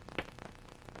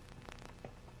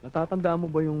 Natatandaan mo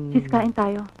ba yung... Sis, kain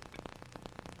tayo.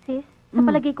 Sis, sa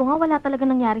palagay ko nga wala talaga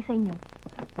nangyari sa inyo.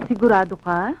 Sigurado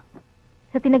ka?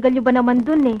 sa tinagal nyo ba naman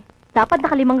dun eh? Dapat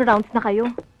nakalimang rounds na kayo.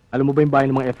 Alam mo ba yung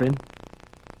bahay ng mga Efren?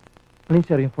 Alin,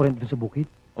 sir, yung foreign dun sa bukid?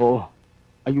 Oo.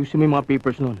 Ayusin mo yung mga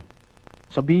papers nun.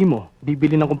 Sabihin mo,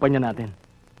 bibili ng kumpanya natin.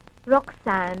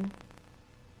 Roxanne,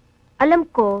 alam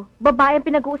ko, babae ang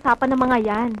pinag-uusapan ng mga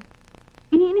yan.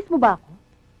 Iniinis mo ba ako?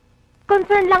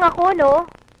 Concern lang ako, no?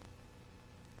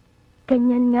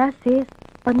 Ganyan nga, sis.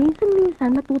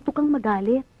 Paminsan-minsan natuto kang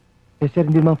magalit. Eh, sir,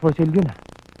 hindi naman for sale yun, ah.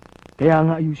 Kaya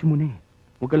nga ayusin mo na eh.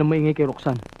 Huwag ka lang maingay kay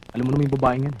Roxanne. Alam mo naman yung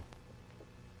babaeng yan eh.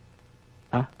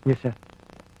 Ha? Yes, sir.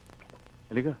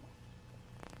 Halika.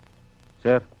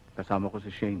 Sir, kasama ko si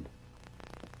Shane.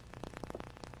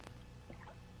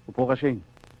 Upo ka, Shane.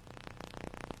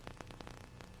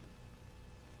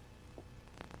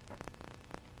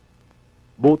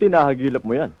 Buti nahagilap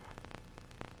mo yan.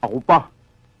 Ako pa.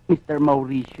 Mr.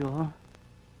 Mauricio.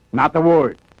 Not a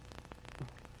word.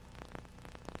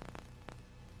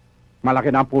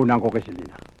 Malaki na ang punan ko kay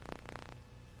Selena.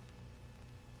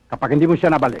 Kapag hindi mo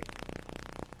siya nabalik,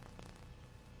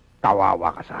 kawawa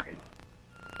ka sa akin.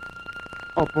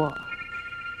 Opo.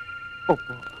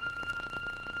 Opo.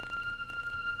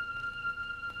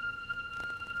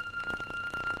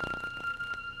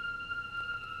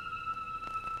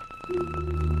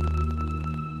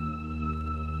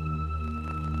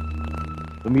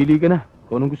 Tumili ka na.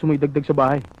 Kung anong gusto mo idagdag sa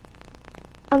bahay.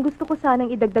 Ang gusto ko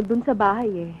sanang idagdag dun sa bahay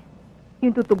eh.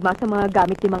 Yung tutugma sa mga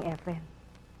gamit ni Mang Efren.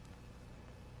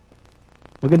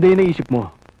 Maganda yung naisip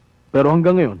mo. Pero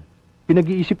hanggang ngayon,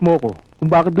 pinag-iisip mo ako kung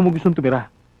bakit doon mo gustong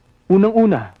tumira.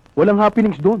 Unang-una, walang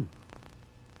happenings doon.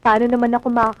 Paano naman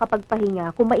ako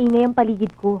makakapagpahinga kung maingay ang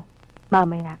paligid ko?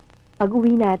 Mamaya, pag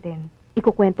uwi natin,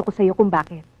 ikukwento ko sa'yo kung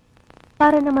bakit.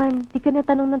 Para naman, di ka na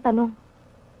tanong ng tanong.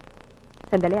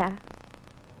 Sandali ah.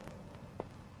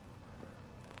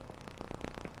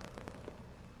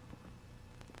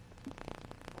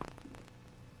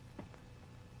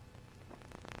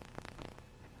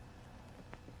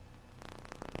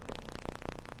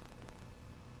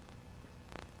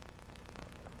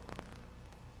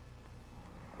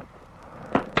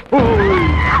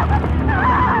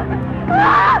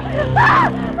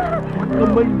 Huwag ka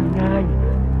maingay.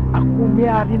 Ako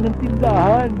may-ari ng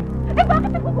tindahan. Eh bakit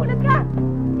nagugulat ka?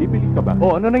 Bibili ka ba?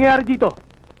 Oh, ano nangyari dito?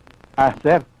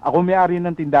 Sir, ako may-ari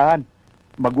ng tindahan.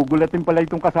 Magugulatin pala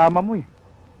itong kasama mo eh.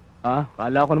 Ah,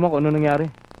 kala ko naman kung ano nangyari.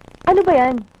 Ano ba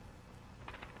yan?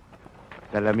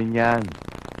 Salamin yan.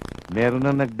 Meron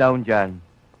nang nag-down dyan.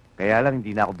 Kaya lang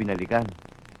hindi na ako binalikan.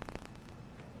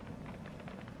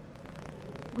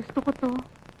 Gusto ko to.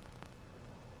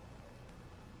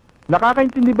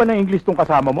 Nakakaintindi ba ng English tong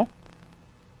kasama mo?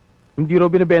 Hindi raw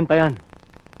binibenta yan.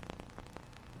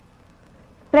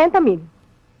 30,000.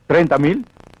 30,000?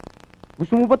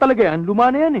 Gusto mo ba talaga yan?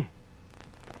 Luma na yan eh.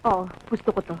 Oo, gusto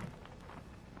ko to.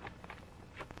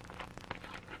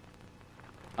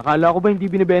 Akala ko ba hindi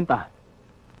binibenta?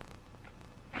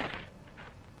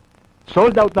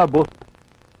 Sold out na, boss.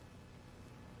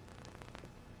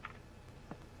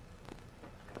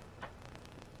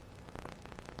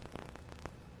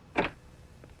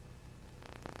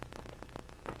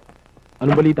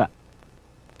 Anong balita?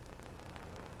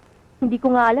 Hindi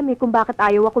ko nga alam eh kung bakit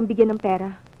ayaw akong bigyan ng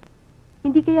pera.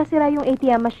 Hindi kaya sira yung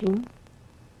ATM machine?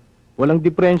 Walang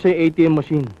diferensya yung ATM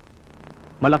machine.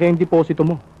 Malaki ang deposito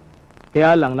mo.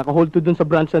 Kaya lang, naka-hold to dun sa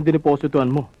branch na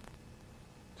dinepositoan mo.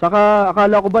 Saka,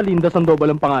 akala ko ba Linda Sandoval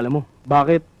ang pangalan mo?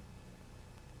 Bakit?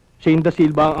 Shane Da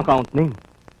Silva ang account name.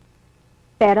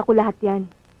 Pera ko lahat yan.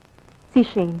 Si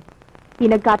Shane,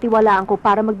 pinagkatiwalaan ko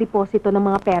para magdeposito ng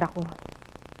mga pera ko.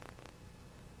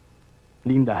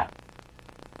 Linda,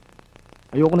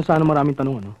 ayoko na sana maraming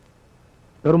tanong, ano?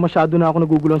 Pero masyado na ako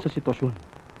naguguluhan sa sitwasyon.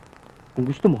 Kung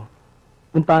gusto mo,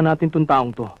 puntahan natin tong taong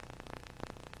to.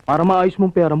 Para maayos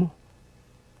mong pera mo.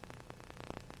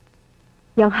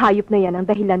 Yang hayop na yan ang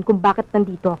dahilan kung bakit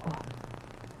nandito ako.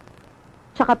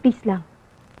 Tsaka please lang,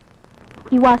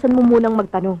 iwasan mo munang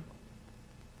magtanong.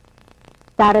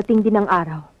 Darating din ang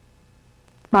araw.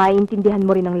 Maiintindihan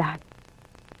mo rin ang lahat.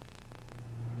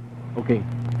 Okay,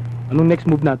 anong next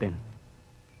move natin?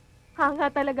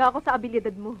 Hanga talaga ako sa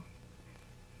abilidad mo.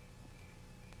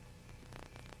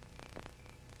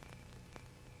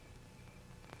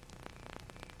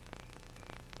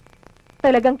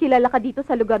 Talagang kilala ka dito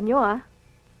sa lugar nyo, ah.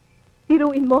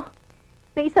 Tiruin mo.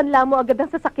 Naisanla mo agad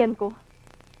ang sasakyan ko.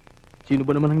 Sino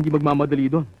ba naman ang hindi magmamadali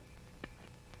doon?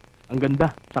 Ang ganda,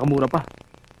 tsaka mura pa.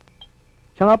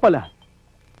 Siya nga pala.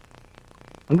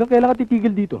 Hanggang kailan ka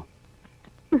titigil dito?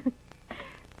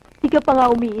 Di ka pa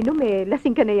nga umiinom eh.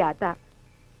 Lasing ka na yata.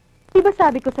 Di ba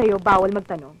sabi ko sa'yo, bawal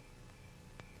magtanong?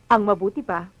 Ang mabuti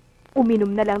pa,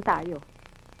 uminom na lang tayo.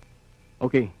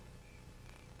 Okay.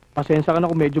 Pasensya ka na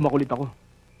kung medyo makulit ako.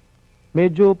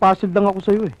 Medyo puzzled lang ako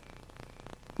sa'yo eh.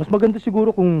 Mas maganda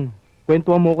siguro kung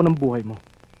kwentuhan mo ako ng buhay mo.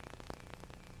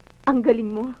 Ang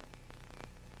galing mo.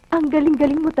 Ang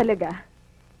galing-galing mo talaga.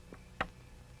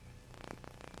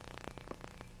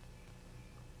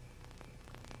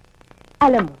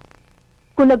 Alam mo,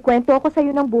 kung nagkwento ako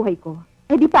sa'yo ng buhay ko,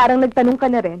 eh di parang nagtanong ka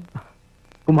na rin.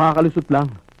 Kung makakalusot lang.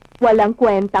 Walang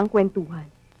kwentang kwentuhan.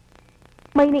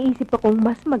 May naisip akong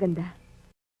mas maganda.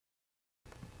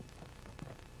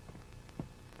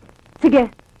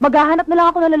 Sige, maghahanap na lang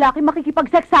ako ng lalaki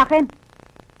makikipag-sex sa akin.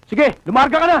 Sige,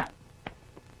 lumarga ka na!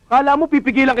 Kala mo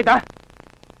pipigilan kita?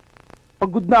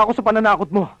 Pagod na ako sa pananakot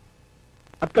mo.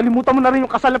 At kalimutan mo na rin yung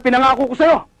kasal na pinangako ko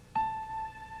sa'yo.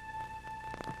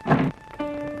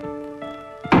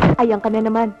 Ayan ka na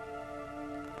naman.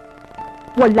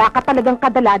 Wala ka talagang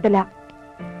kadala-dala.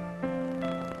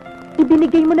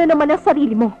 Ibinigay mo na naman ang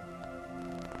sarili mo.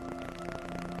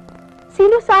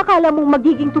 Sino sa akala mong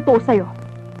magiging totoo sa'yo?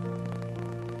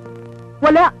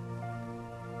 Wala.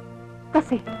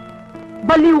 Kasi,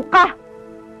 baliw ka!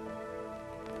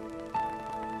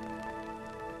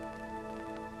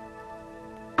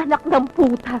 Anak ng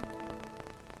puta.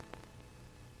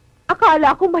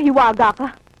 Akala ko mahiwaga ka.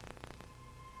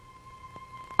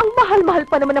 Ang mahal-mahal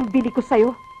pa naman ang bili ko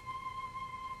sa'yo.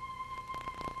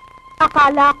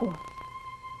 Akala ko,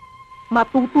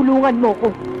 matutulungan mo ko.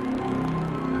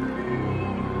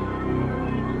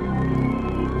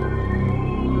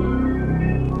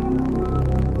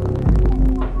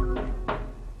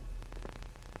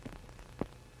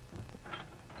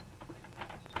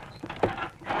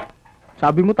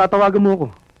 Sabi mo tatawagan mo ako.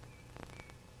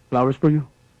 Flowers for you.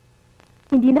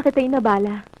 Hindi na kita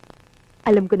inabala.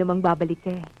 Alam ko namang babalik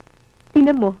ka eh.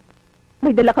 Tingnan mo,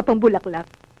 may dala ka pang bulaklak.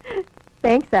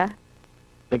 Thanks ah.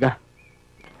 Teka.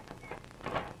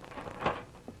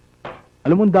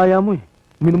 Alam mo, ang daya mo eh.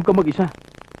 Uminom ka mag-isa.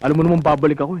 Alam mo namang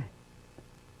babalik ako eh.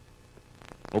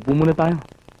 Upo muna tayo.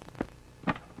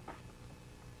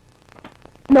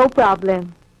 No problem.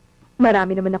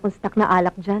 Marami naman akong stock na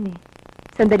alak dyan eh.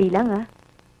 Sandali lang ah.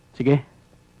 Sige.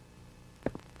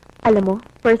 Alam mo,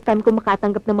 first time ko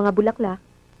makatanggap ng mga bulaklak.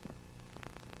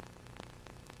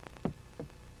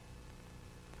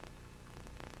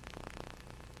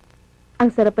 Ang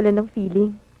sarap pala ng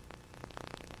feeling.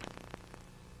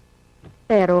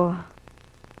 Pero,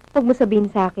 huwag mo sabihin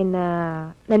sa akin na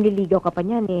nanliligaw ka pa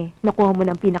niyan eh. Nakuha mo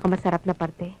ng pinakamasarap na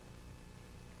parte.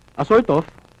 Sort of.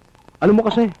 Alam mo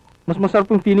kasi, mas masarap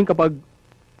yung feeling kapag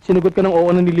sinagot ka ng oo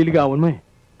na nililigawan mo eh.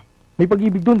 May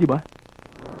pag-ibig doon, di ba?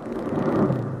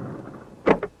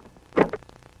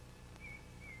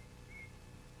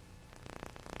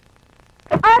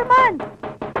 Arman!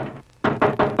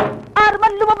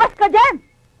 Arman, lumabas ka dyan!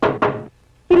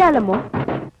 Kilala mo?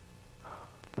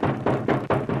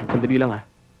 Sandali lang ah.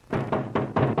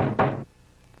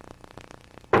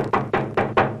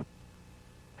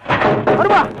 Ano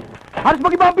ba? Halos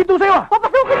mag-iba ang pinto sa'yo ah!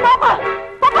 Papasukin mo ako!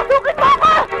 Papasukin mo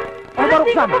ako! Ano ba,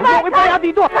 Roxanne? Huwag mo ako ipaya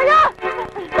dito! Kaya!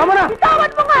 Tama na!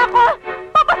 Bitawan mo nga ako!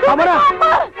 Papasukin Tama na! mo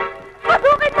ako!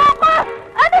 Pasukin mo ako!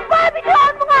 Ano ba?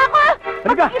 Bitawan mo nga ako!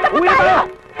 Halika! Magkikita Uwi na tayo!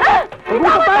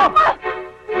 Mag-usap tayo!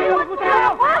 Mag-usap tayo!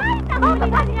 Ay,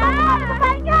 nakaulihan niya!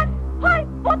 Kapain yan! Hoy!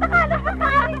 Puta ka! Lasang ka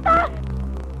rito!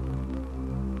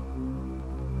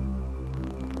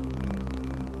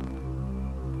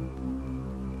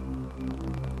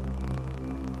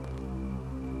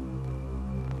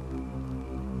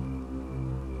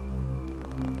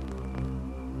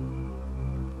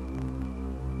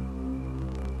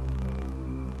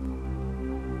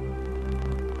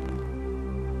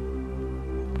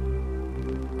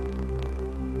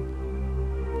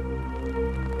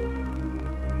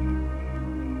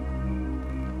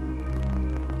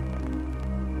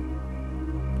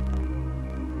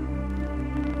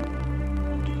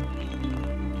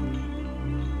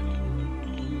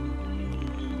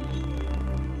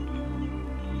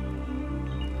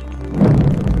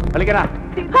 Halika na.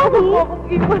 Honey!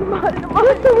 Iwan, mahal na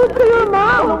mahal. Huwag kayo,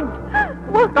 ma'am.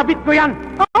 Kabit ko yan.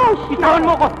 Oh, Itawan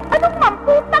mo ko. Anong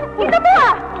pamputang ina mo,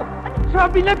 ah?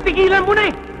 Sabi na, tigilan mo na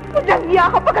eh. Walang hiya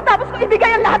ka pagkatapos ko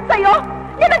ibigay ang lahat sa'yo?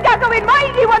 Yan ang gagawin mo?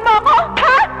 Iiwan mo ako?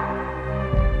 Ha?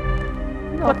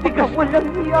 Matigas. Walang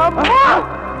hiya mo. Ah!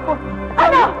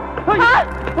 Ano? Hoy! Ha?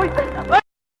 Hoy!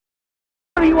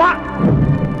 Riwa!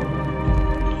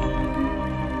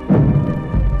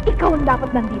 Ikaw ang dapat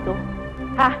nandito.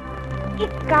 Ha?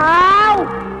 Ikaw!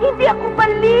 Hindi ako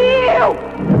baliw!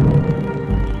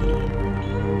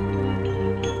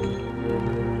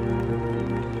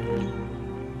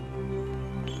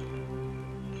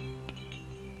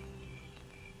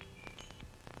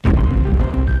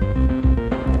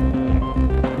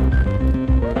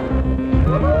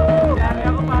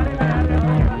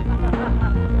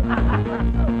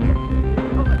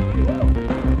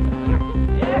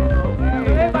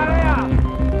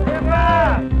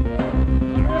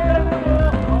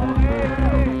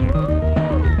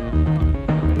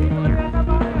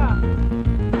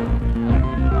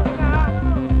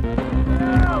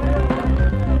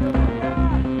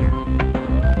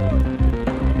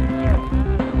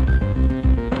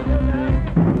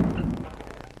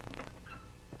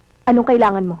 Anong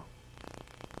kailangan mo?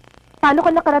 Paano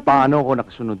ka nakarating? Paano ako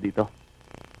nakasunod dito?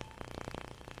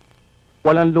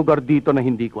 Walang lugar dito na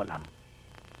hindi ko alam.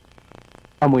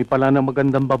 Amoy pala ng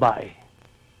magandang babae.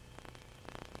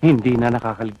 Hindi na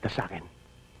nakakaligtas sa akin.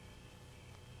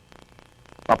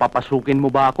 Papapasukin mo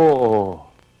ba ako o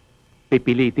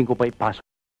pipilitin ko pa ipasok?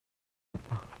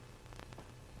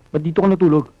 Ba't dito ka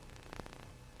natulog?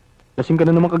 Lasing ka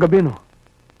na naman kagabi, no?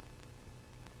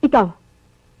 Ikaw,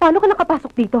 paano ka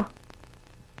nakapasok dito?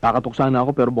 Nakatuksa na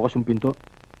ako pero bukas yung pinto.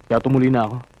 Kaya tumuli na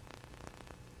ako.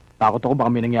 Takot ako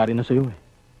baka may nangyari na sa'yo eh.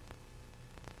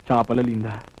 Siya nga pala,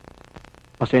 Linda.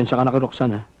 Pasensya ka na kay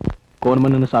Roxanne, ha? Kung ano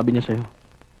man na nasabi niya sa'yo.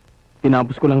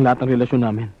 Tinapos ko lang lahat ng relasyon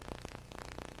namin.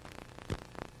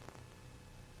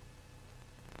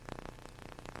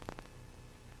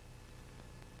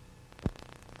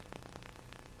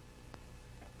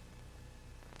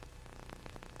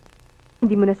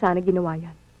 Hindi mo na sana ginawa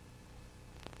yan.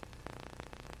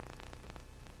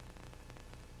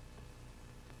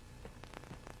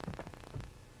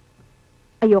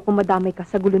 Ayoko madamay ka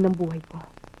sa gulo ng buhay ko.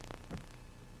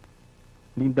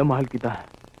 Linda, mahal kita.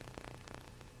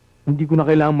 Hindi ko na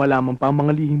kailangang malaman pa ang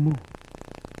mga lihim mo.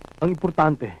 Ang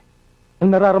importante, ang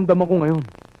nararamdaman ko ngayon.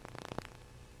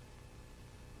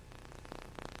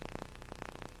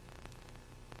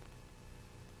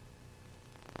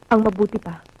 Ang mabuti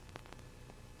pa,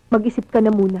 mag-isip ka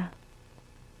na muna.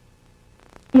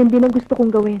 Yan din ang gusto kong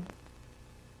gawin.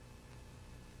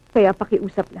 Kaya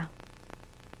pakiusap lang.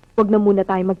 Huwag na muna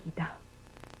tayo magkita.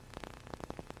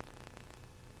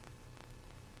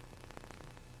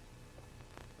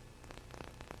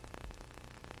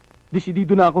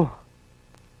 Desidido na ako.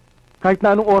 Kahit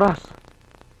na anong oras.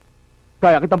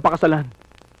 Kaya kitang pakasalan.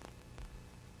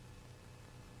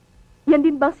 Yan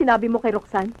din bang sinabi mo kay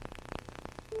Roxanne?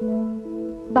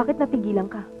 Bakit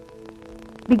natigilan ka?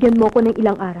 Bigyan mo ko ng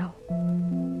ilang araw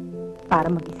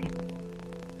para mag-isip.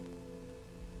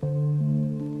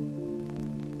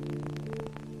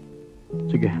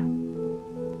 Sige.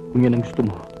 Kung yan ang gusto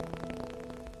mo.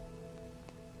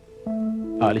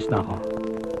 Aalis na ako.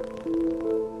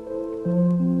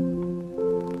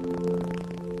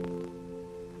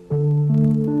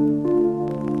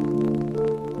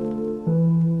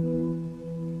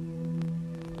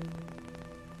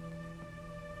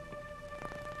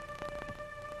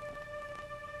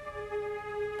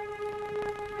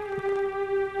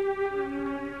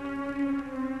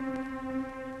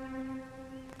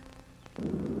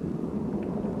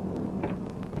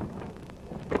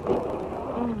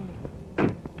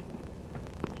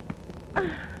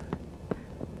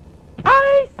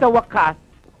 Sa wakas,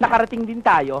 nakarating din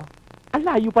tayo. Ang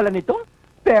layo pala nito.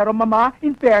 Pero mama,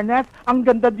 in fairness, ang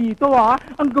ganda dito ha.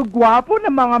 Ang gagwapo ng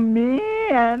mga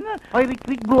men. Hoy,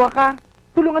 Rick, bro ka.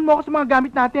 Tulungan mo ako sa mga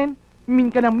gamit natin.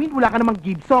 Min ka ng min, wala ka namang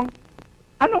Gibson.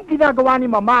 Anong ginagawa ni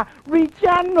mama? Rich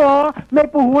yan, no? May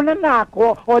puhunan na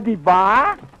ako. O, di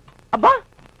ba? Aba,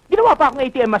 ginawa pa akong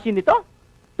ATM machine nito.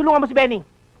 Tulungan mo si Benny.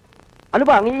 Ano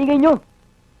ba? Ang iingay nyo?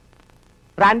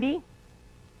 Randy,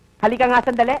 halika nga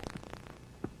sandali.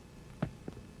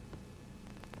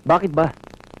 Bakit ba?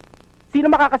 Sino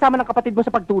makakasama ng kapatid mo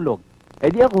sa pagtulog? Eh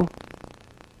di ako.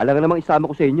 Alam nga namang isama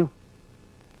ko sa inyo.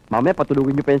 Mamaya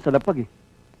patulugin nyo pa yan sa lapag eh.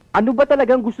 Ano ba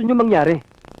talagang gusto nyo mangyari?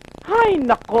 Ay,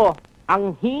 nako.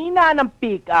 Ang hina ng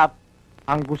pick-up.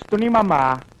 Ang gusto ni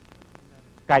mama,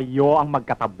 kayo ang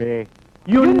magkatabi.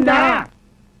 Yun na!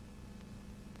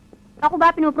 Ako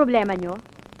ba pinoproblema nyo?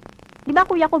 Di ba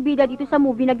kuya ko bida dito sa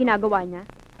movie na ginagawa niya?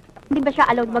 Hindi ba siya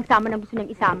allowed magsama ng gusto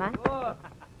niyang isama?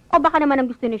 O baka naman ang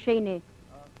gusto ni Shane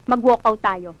mag-walkout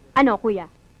tayo. Ano, kuya?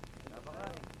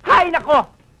 Hay nako!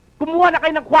 Kumuha na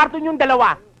kayo ng kwarto niyong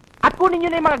dalawa. At kunin niyo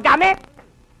na yung mga gamit.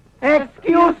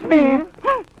 Excuse me?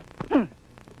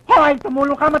 Hoy,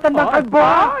 tumulong ka, matandang kalbo!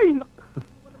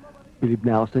 Bilib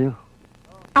na ako sa'yo.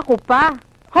 Ako pa.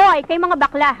 Hoy, kayo mga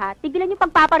bakla ha. Tigilan yung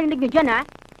pagpaparinig nyo dyan ha.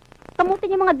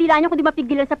 Kamutin yung mga dila nyo kung di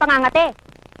mapigilan sa pangangate.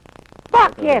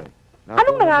 Bakit?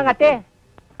 Anong nangangate?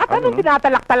 At anong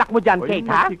tinatalak-talak mo dyan, Kate,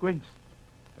 ha?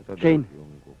 Shane,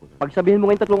 pagsabihin mo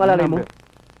ngayong tatlong alalay mo,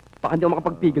 baka hindi ako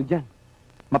makapagpigil dyan.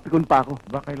 Mapikon pa ako.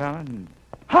 Ba kailangan...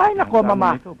 Hay nako,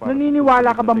 mama.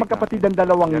 Naniniwala ka ba magkapatid ang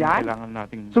dalawang yan?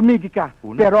 Sumigi ka.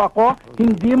 Pero ako,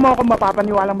 hindi mo ako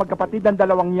mapapaniwalang magkapatid ang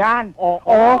dalawang yan.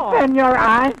 Open your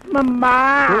eyes,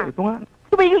 mama. Ito nga.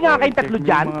 Tumigil nga kayong tatlo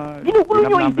dyan. Ginugulo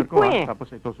nyo isip ko eh.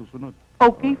 Tapos ito susunod.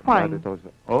 Okay, fine.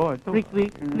 Oh, ito. Rick,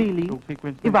 Lily,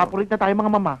 evaporate na tayo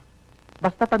mga mama.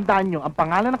 Basta tandaan nyo, ang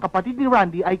pangalan ng kapatid ni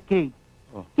Randy ay Kate.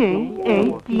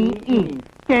 K-A-T-E.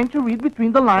 Can't you read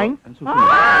between the lines?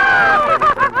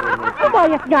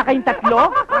 Kumayas nga kayong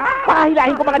tatlo.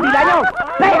 Pahilahin ko mga dila nyo.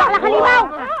 Kaya ka halimaw!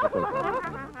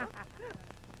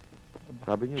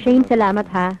 Shane, salamat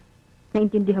ha.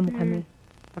 Naintindihan mo kami.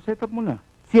 Paset up mo na.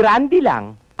 Si Randy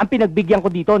lang ang pinagbigyan ko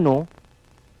dito, no?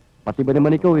 Pati ba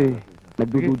naman ikaw eh,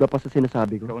 nagdududa pa sa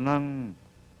sinasabi ko. Ikaw nang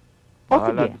O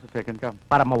bahala sige, sa second cam.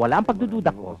 para mawala ang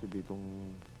pagdududa ko.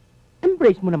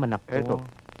 Embrace mo naman ako. Eto.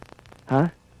 Ha?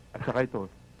 At saka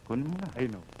ito. Kunin mo na. Ay,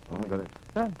 no.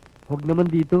 Saan? Huwag naman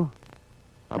dito.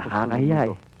 Tapos Nakakahiya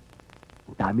kunin mo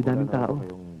eh. Dami-daming tao.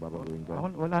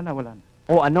 Wala na.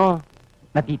 O ano,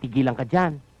 natitigilan ka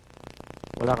dyan.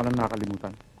 Wala ka nang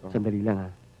nakalimutan. Sandali lang ha.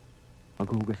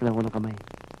 Maghuhugas lang ako ng kamay.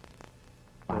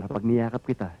 Para pag niyakap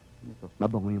kita,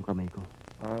 mabango yung kamay ko.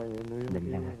 Sandali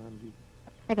lang ha.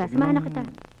 Teka, samahan na kita.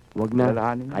 Huwag na.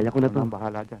 Lalahanin mo. Kaya ko na to. Ang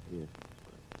bahala dyan.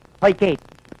 Hoy, Kate.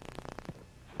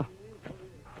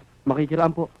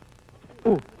 Makikiraan po.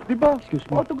 Oh, di ba? Excuse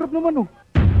me. Autograph naman, oh.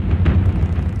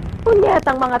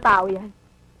 Punyetang mga tao yan.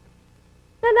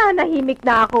 Nananahimik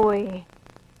na ako eh.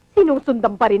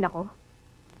 Sinusundan pa rin ako.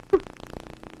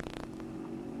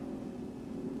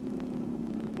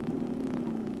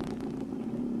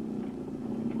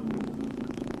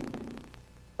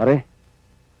 Pare,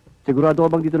 sigurado ka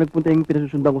bang dito nagpunta yung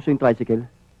pinasusundan ko sa yung tricycle?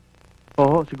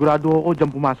 Oo, sigurado ako dyan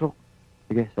pumasok.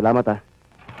 Sige, salamat ha.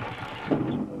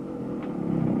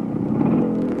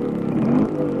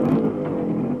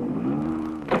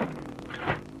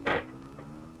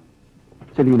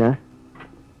 Selena?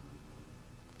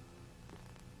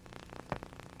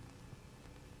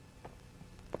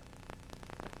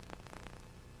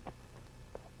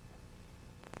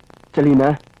 Selena?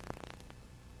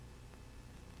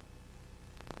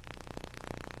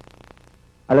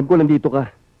 Alam ko nandito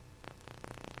ka.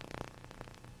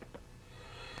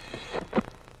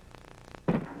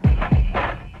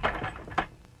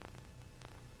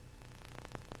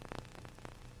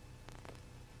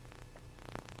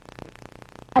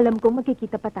 Alam ko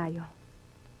magkikita pa tayo.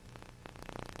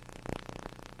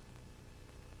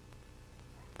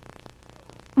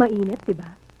 Mainit, di ba?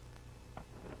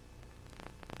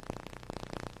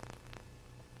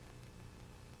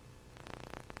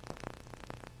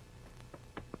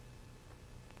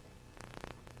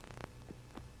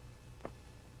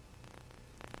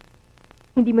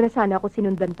 Hindi mo na sana ako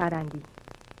sinundan pa, Randy.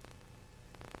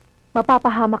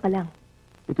 Mapapahama ka lang.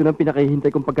 Ito na ang pinakahihintay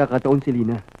kong pagkakataon,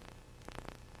 Selena.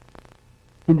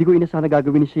 Hindi ko inasana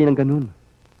gagawin ni Shane ng ganun.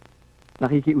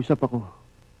 Nakikiusap ako.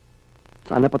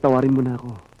 Sana patawarin mo na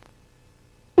ako.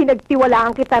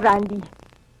 Pinagtiwalaan kita, Randy.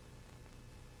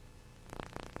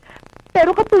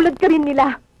 Pero katulad ka rin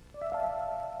nila.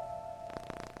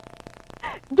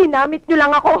 Ginamit nyo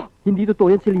lang ako. Hindi totoo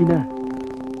yan, Selena.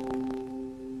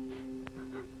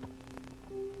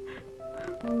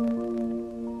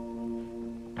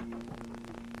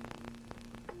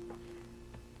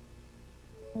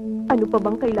 Ano pa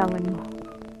bang kailangan mo?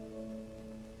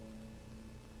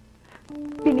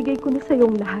 Binigay ko na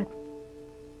sa'yong lahat.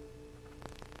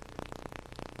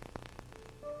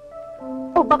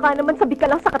 O baka naman sabi ka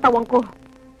lang sa katawan ko.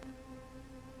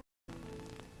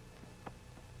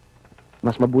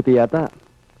 Mas mabuti yata.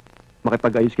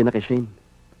 Makipag-ayos ka na kay Shane.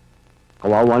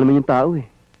 Kawawa naman yung tao eh.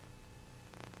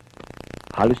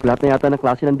 Halos lahat na yata ng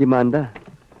klase ng demanda.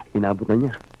 Inabot na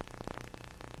niya.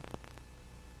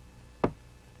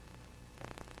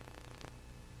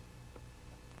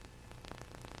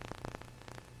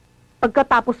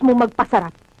 Pagkatapos mo magpasarap,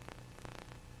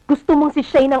 gusto mong si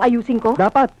Shane ang ayusin ko?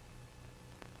 Dapat.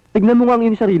 Tignan mo nga ang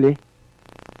iyong sarili.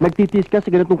 Nagtitiis ka sa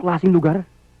ganitong klaseng lugar.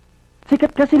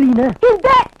 Sikat ka, Selena.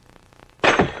 Hindi!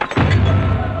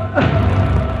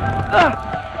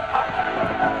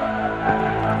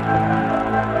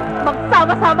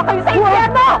 Magsama-sama kayo sa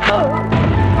impyerno!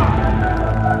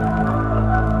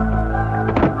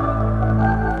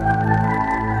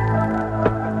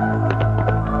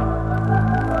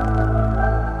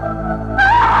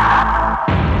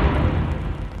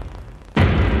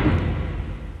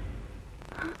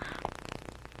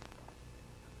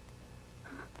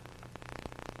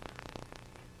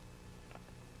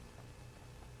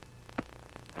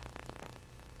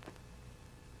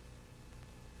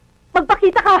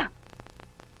 Magpakita ka!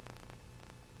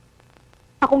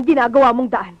 Akong ginagawa mong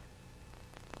daan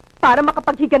para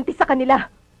makapaghiganti sa kanila.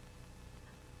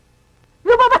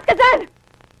 Lumabas ka dyan!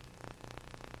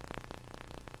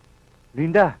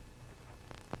 Linda,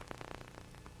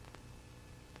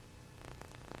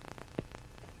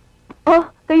 Oh,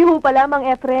 kayo ho pala, Mang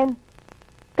Efren.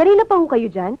 Kanina pa ho kayo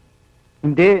dyan?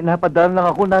 hindi, napadaan lang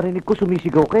ako, narinig ko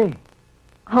sumisigaw ka eh.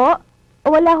 Ho?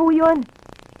 Wala ho yun.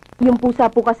 Yung pusa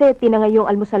po kasi, tinangay yung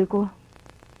almusal ko.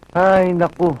 Ay,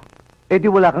 naku. Eh di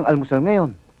wala kang almusal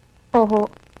ngayon. Oho.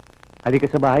 Halika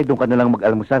sa bahay, doon ka na lang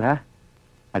mag-almusal, ha?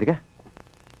 Halika.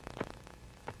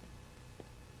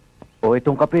 O,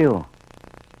 itong kape, oh.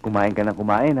 Kumain ka ng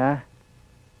kumain, ha?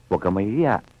 Huwag kang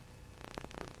mahihiya.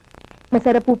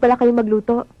 Masarap po pala kayo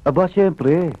magluto. Aba,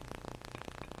 siyempre.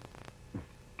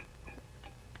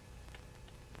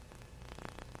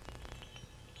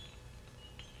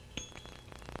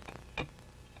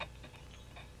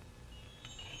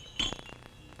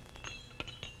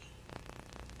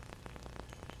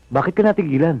 Bakit ka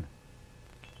natigilan?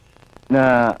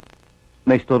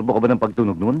 Naistorbo ka ba ng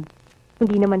pagtunog nun?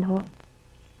 Hindi naman ho.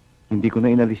 Hindi ko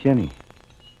na inalis yan eh.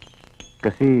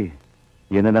 Kasi,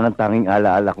 yan na lang ang tanging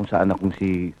alaala kung sa anak kong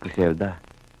si Criselda.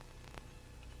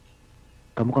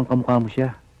 Kamukha mo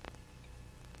siya.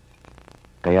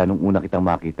 Kaya nung una kitang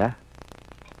makita,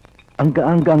 ang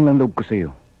gaang-gaang ng loob ko sa'yo.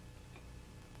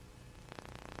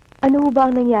 Ano ho ba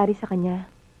ang nangyari sa kanya?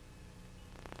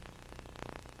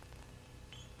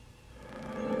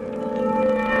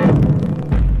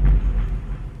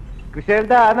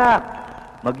 Criselda, anak!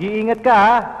 Mag-iingat ka,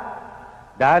 ha?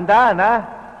 Dahan-dahan, ha?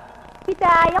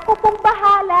 Itay, ako pong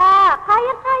bahala.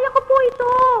 Kaya-kaya ko po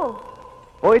ito.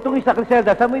 O itong isa,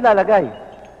 Criselda, saan mo ilalagay?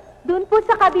 Doon po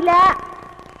sa kabila.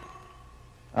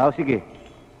 Sige.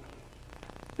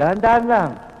 Dahan-dahan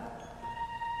lang.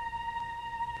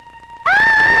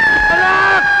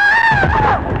 Anak!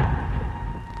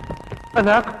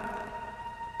 Anak!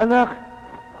 Anak!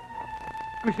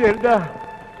 Criselda!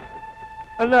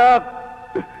 Anak!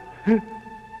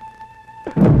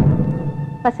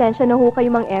 Pasensya na ho kayo,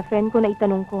 Mang Efren, kung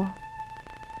naitanong ko.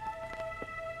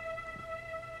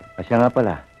 Asya nga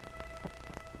pala.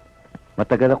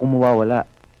 Matagal akong mawawala.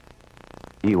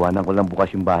 Iiwanan ko lang bukas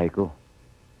yung bahay ko.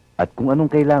 At kung anong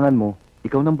kailangan mo,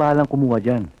 ikaw nang bahalang kumuha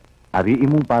dyan. Ariin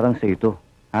mong parang sa ito.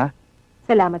 Ha?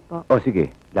 Salamat po. O sige,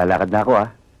 lalakad na ako, ha?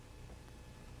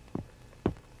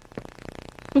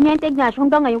 Tiniente Ignacio,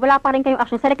 hanggang ngayon wala pa rin kayong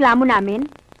aksyon sa reklamo namin?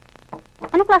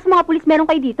 Anong klase mga pulis meron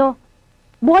kayo dito?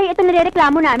 Buhay ito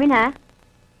nirereklamo namin, ha?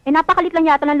 Napakalit lang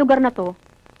yata ng lugar na to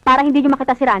para hindi nyo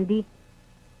makita si Randy.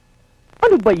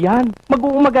 Ano ba yan?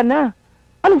 Mag-uumaga na.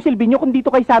 Anong silbi nyo kung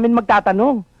dito kayo sa amin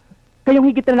magtatanong? Kayong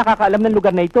higit na nakakaalam ng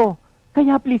lugar na ito.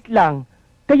 Kaya please lang,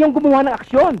 kayong gumawa ng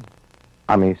aksyon.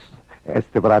 Amis,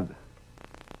 Brad,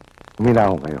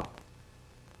 uminahon kayo.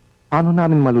 Paano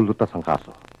namin malulutas ang kaso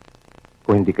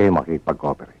kung hindi kayo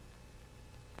makikipag-cooperate?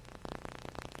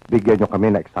 Bigyan nyo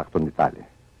kami na eksaktong detalye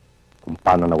kung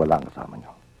paano nawala ang kasama nyo.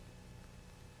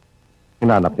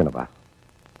 Hinanap nyo na ba?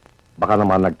 Baka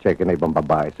naman nag-check-in na ibang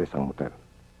babae sa isang motel.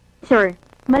 Sir,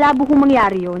 malabo kong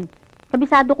mangyari yun.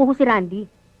 Kabisado ko si Randy.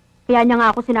 Kaya niya nga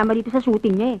ako sinama dito sa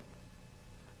shooting niya eh.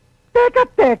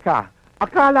 Teka.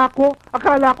 Akala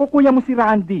ko kuya mo si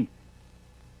Randy.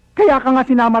 Kaya ka nga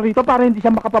sinama rito para hindi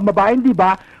siya makapambabae, di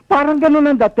ba? Parang ganun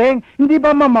ang dating. Hindi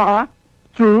ba, mama?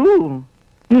 True.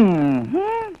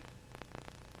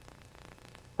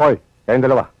 Hoy, kayong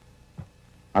dalawa.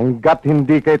 Hanggat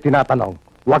hindi kayo tinatanong,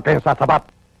 huwag kayong sasabat.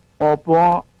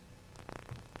 Opo.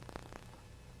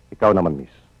 Ikaw naman,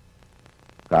 miss.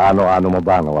 Kaano-ano mo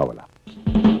ba ang nawawala?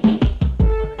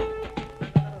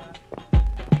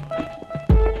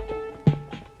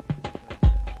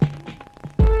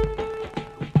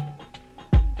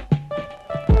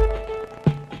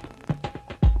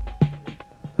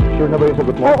 Sure na ba yung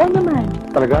sagot mo? Oo naman.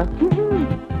 Talaga?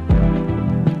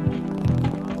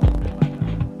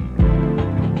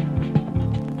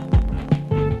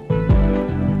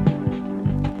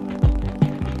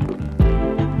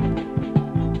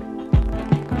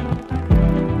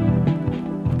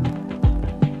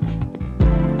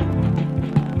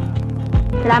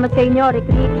 Salamat sa inyo,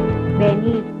 Rick.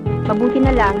 Benny, mabuti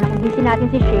na lang na kumbinsin natin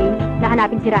si Shane na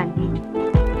hanapin si Randy.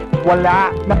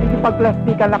 Wala.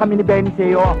 Nakikipagplastikan na kami ni Benny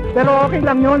sa'yo. Pero okay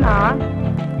lang yun, ha?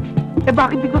 Eh,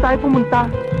 bakit dito tayo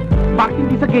pumunta? Bakit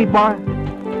hindi sa gay bar?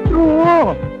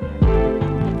 True!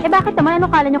 Eh bakit naman ano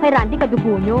kala nyo kay Randy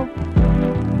kadugo nyo?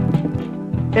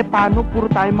 Eh, paano puro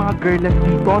tayo mga girlless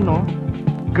dito, no?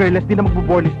 Girlless din na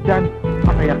magbubolis dyan.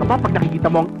 Masaya ka ba pag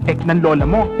nakikita mo ang ex ng lola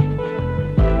mo?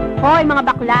 Hoy, mga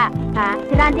bakla, ha?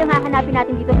 Si Randy ang hahanapin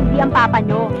natin dito, hindi ang papa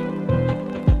nyo.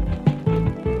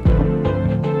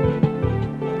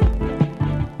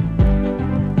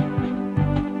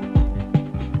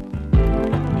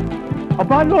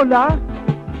 Aba, lola,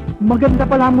 maganda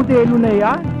pala ang modelo na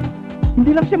yan.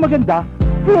 Hindi lang siya maganda,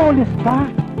 flawless pa.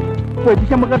 Pwede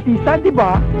siya mag-artista, di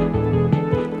ba?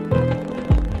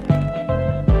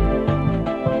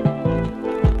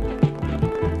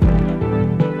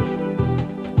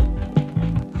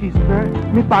 Sister,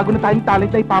 may bago na tayong talent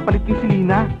na ipapalit kay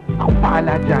Selena. Akong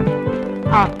pahala dyan.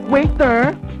 Ah,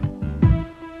 waiter!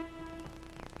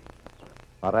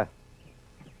 Pare,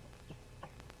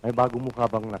 may bagong mukha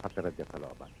bang nakatira dyan sa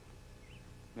looban?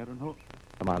 Meron ho.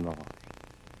 Samahan mo ako.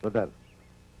 Rodel,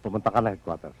 pumunta ka na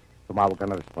headquarters. Tumawag ka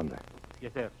na responde. Yes,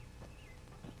 sir.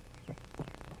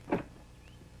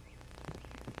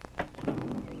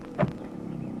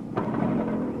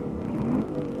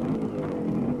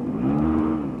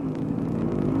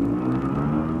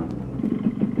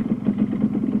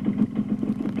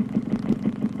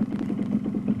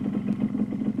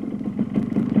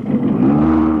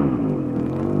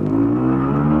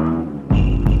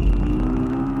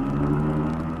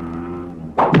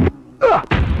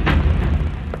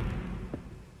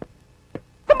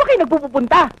 Saan ba kayo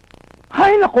nagpupunta?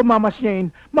 Hay nako, Mama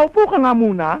Shane. Maupo ka nga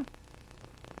muna.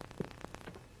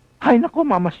 Hay nako,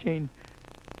 Mama Shane.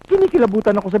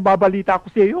 Kinikilabutan ako sa babalita ko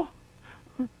sa iyo.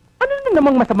 Ano na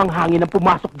namang masamang hangin ang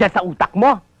pumasok dyan sa utak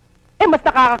mo? Eh, mas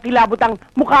nakakakilabot ang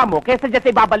mukha mo kaysa dyan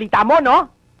sa ibabalita mo, no?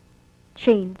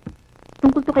 Shane,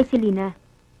 tungkol to kay Selena.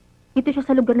 Dito siya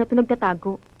sa lugar na to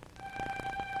nagtatago.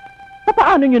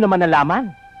 Paano nyo naman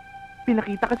nalaman?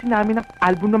 Pinakita kasi namin ang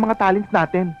album ng mga talents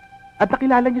natin. At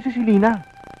nakilala niya si Selena.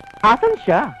 Asan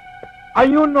siya?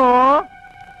 Ayun, no?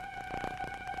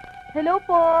 Hello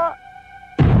po.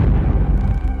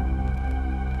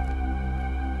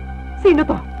 Sino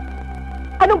to?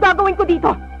 Anong gagawin ko dito?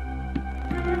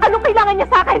 Anong kailangan niya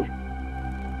sa akin?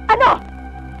 Ano?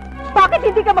 Bakit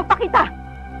hindi ka magpakita?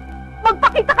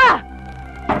 Magpakita ka!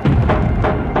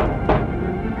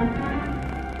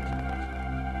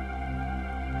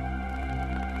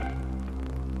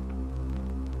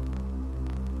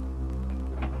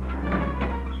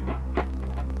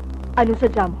 Ano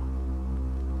sadya mo?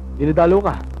 Dinadalo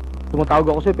ka. Tumatawag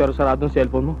ako sa'yo pero sarado ang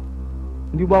cellphone mo.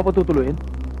 Hindi mo ba ako patutuloyin?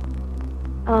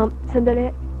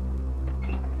 Sandali.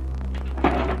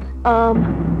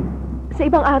 Sa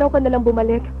ibang araw ka na lang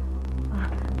bumalik.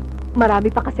 Marami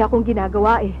pa kasi akong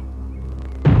ginagawa eh.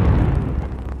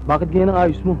 Bakit ganyan ang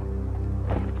ayos mo?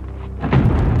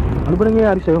 Ano ba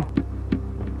nangyayari sa'yo?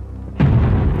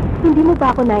 Hindi mo ba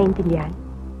ako naiintindihan?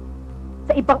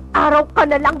 Sa ibang araw ka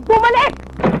na lang bumalik!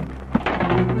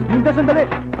 Linda, sandali!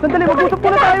 Sandali, mag-usap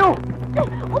muna tayo!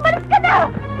 Umalis ka na!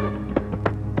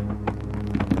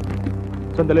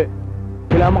 Sandali.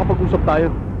 Kailangan makapag-usap tayo.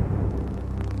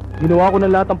 Ginawa ko ng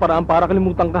lahat ng paraan para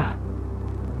kalimutan ka.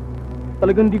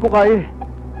 Talagang hindi ko kaya eh.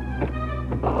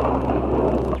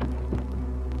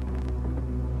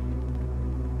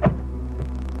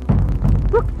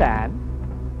 Roxanne,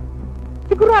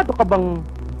 sigurado ka bang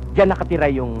dyan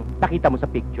nakatira yung nakita mo sa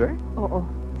picture? Oo,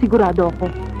 sigurado ako.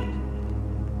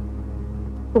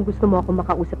 Kung gusto mo ako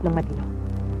makausap ng matino,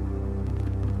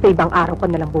 sa ibang araw ka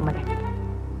na lang bumalik.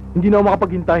 Hindi na ako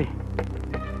makapaghintay.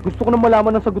 Gusto ko na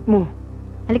malaman ang sagot mo.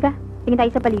 Halika, tingin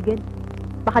tayo sa paligid.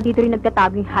 Baka dito rin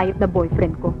nagtatago yung hayop na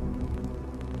boyfriend ko.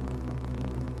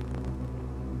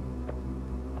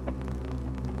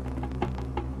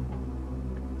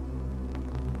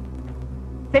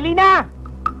 Selena!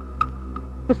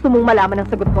 Gusto mong malaman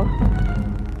ang sagot ko?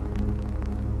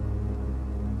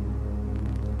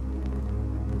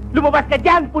 Lumabas ka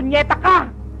dyan! Punyeta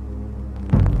ka!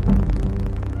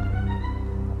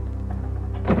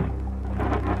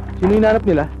 Sino hinanap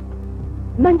nila?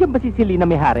 Nandiyan ba si Selena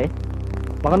Mijares?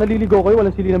 Baka naliligaw kayo,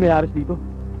 walang sili na may haris dito.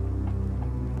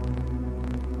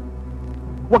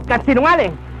 Huwag kang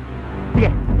sinungaling!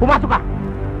 Sige, pumasok ka!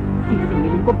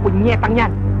 Sisingilin ko punyetang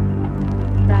yan!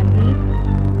 Randy?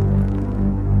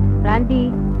 Randy?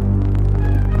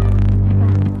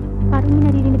 Parang may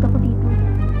naririnig ako dito.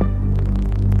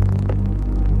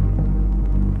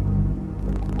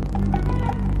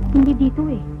 Hindi dito. dito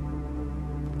eh.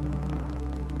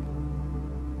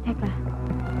 Teka,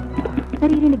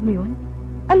 naririnig mo yun?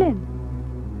 Alin?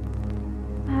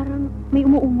 Parang may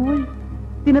umuungol.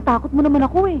 Tinatakot mo naman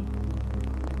ako eh.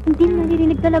 Hindi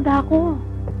naririnig talaga ako.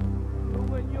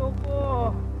 Tulungan niyo ko!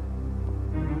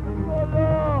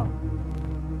 Lolo!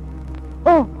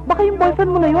 Oh, baka yung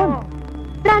boyfriend mo na yun.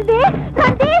 Randy!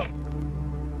 Randy!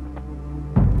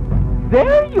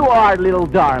 There you are, little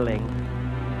darling.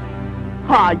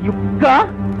 Hayop ka?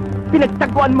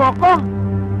 Pinagtaguan mo ako?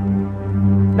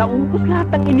 Naubos lahat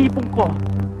ng inipon ko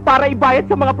para ibayad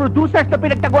sa mga producers na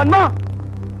pinagtaguan mo.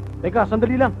 Teka,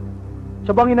 sandali lang.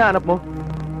 Siya bang hinahanap mo?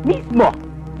 Mismo.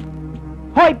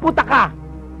 Hoy, puta ka!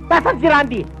 Nasaan si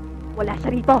Randy? Wala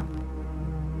siya rito.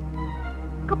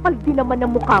 Kapal din naman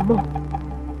ang mukha mo.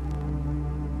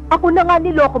 Ako na nga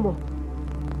niloko mo.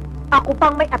 Ako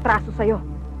pang may atraso sa'yo.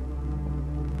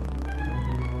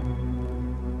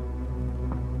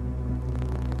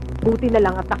 Buti na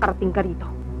lang at nakarating ka rito.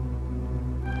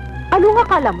 Anong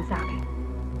akala mo sa akin?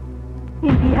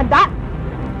 Hindi handa?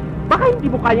 Baka hindi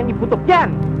mo kayang iputok yan.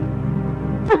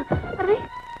 Aray!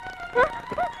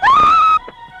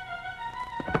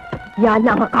 Yan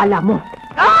ang akala mo.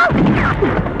 Ah!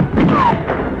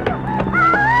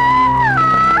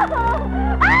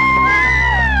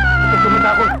 Huwag ka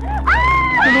matakot.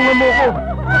 Tulungan mo ako.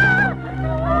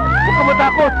 Huwag ka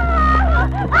matakot.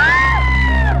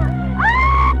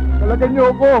 Talagan niyo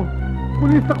ako.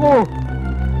 Pulis ako.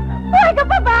 Buhay ka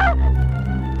pa ba?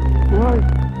 Buhay.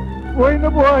 Buhay na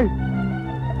buhay.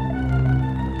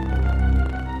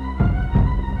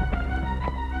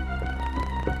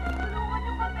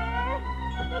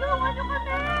 Tulungan niyo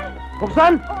kami!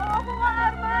 Roxanne! Oo, ako nga,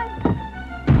 Arman!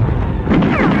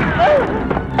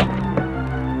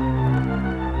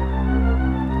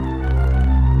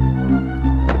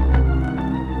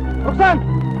 Roxanne!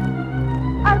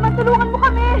 Arman, tulungan mo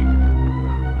kami!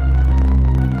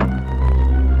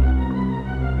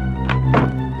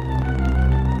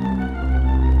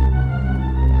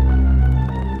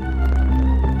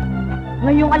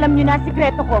 Ngayong alam niyo na ang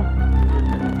sikreto ko.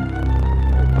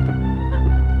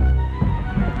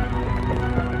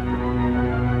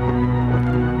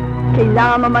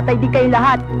 Kailangan mamatay di kayo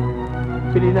lahat.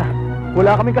 Selena,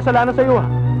 wala kaming kasalanan sa iyo ah.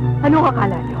 Anong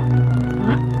akala niyo?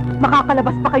 Ha?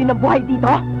 Makakalabas pa kayo ng buhay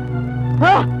dito?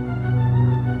 Ha?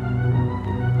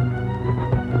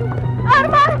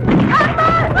 Arman!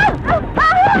 Arman!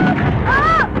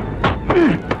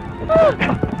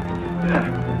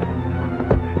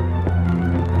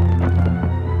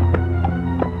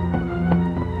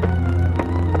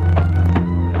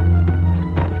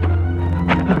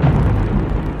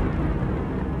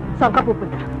 Saan ka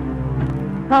pupunta?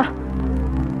 Ha?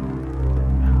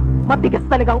 Matigas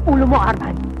talagang ulo mo,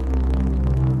 Arman.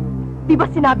 Di ba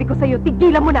sinabi ko sa'yo,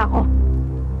 tigilan mo na ako?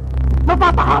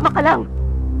 Mapapahama ka lang!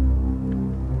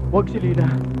 Huwag, Selena.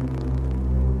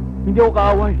 Hindi ako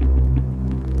kaaway.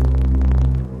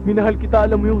 Minahal kita,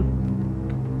 alam mo yun.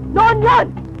 Noon yan!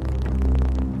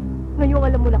 Ngayong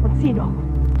alam mo na kung sino ako.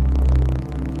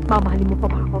 Mamahalin mo pa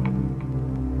ba ako?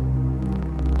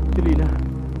 Selena,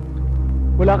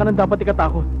 wala ka nang dapat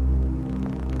ikatakot.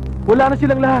 Wala na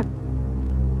silang lahat.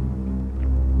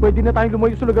 Pwede na tayong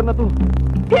lumayo sa lugar na to.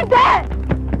 Hindi!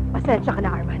 Pasensya ka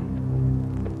na, Arman.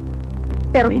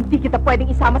 Pero hindi kita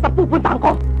pwedeng isama sa pupuntahan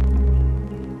ko.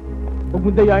 Huwag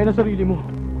mong dayain ang sarili mo.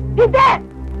 Hindi!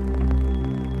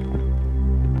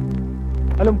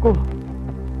 Alam ko,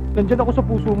 nandyan ako sa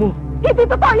puso mo. Hindi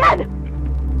totoo yan!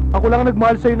 Ako lang ang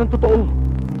nagmahal sa'yo ng totoo.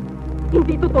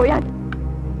 Hindi totoo yan!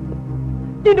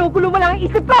 Ginugulo mo lang ang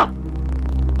isip ko!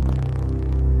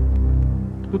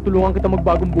 Tutulungan kita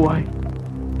magbagong buhay.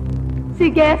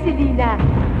 Sige, Selena.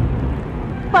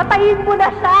 Patayin mo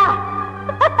na siya!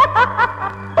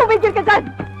 Tumigil ka dyan!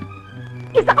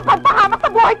 Isa ka pang pahamak sa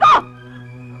buhay ko!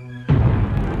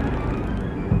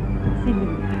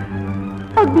 Selena,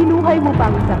 pag binuhay mo pa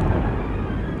ang isang ko,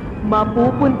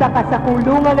 mapupunta ka sa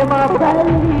kulungan ng mga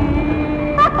bali.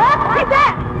 Hindi!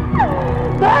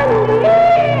 Bali!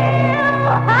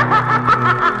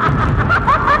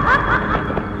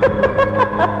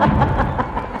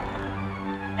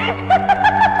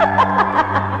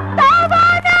 Tama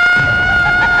na!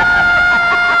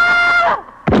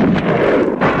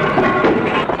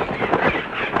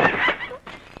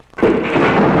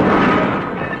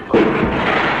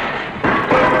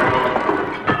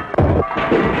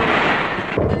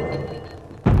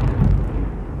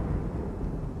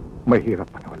 Mahirap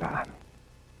panawalaan.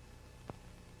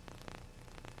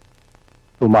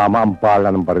 Tumama ang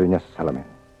bala ng baril niya sa salamin.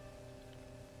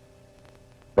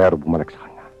 Pero bumalik sa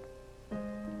kanya.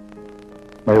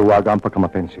 May huwaga ang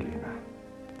pagkamatay ni Selena.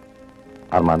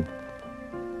 Arman,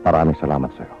 maraming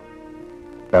salamat sa'yo.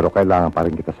 Pero kailangan pa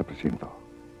rin kita sa presinto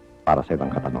para sa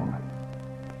ilang katanungan.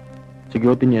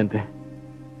 Sige o, Teniente.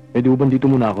 Pwede ba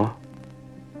dito muna ako?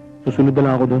 Susunod na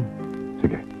lang ako doon.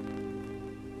 Sige.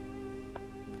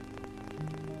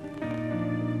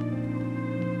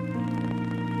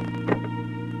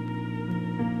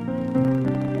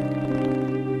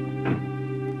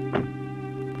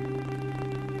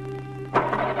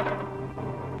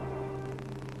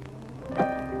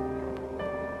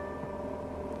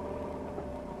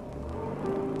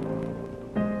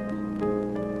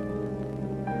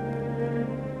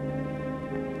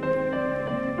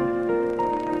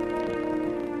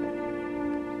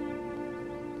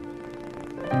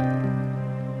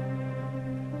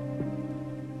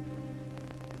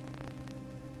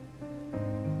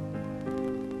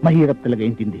 Mahirap talaga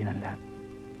intindihin ang lahat.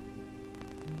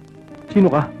 Sino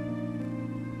ka?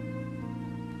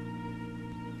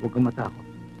 Huwag kang matakot.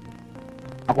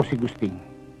 Ako si Gusting.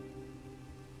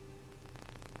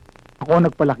 Ako ang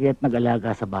nagpalaki at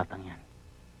nag-alaga sa batang yan.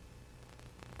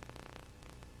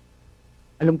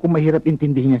 Alam kong mahirap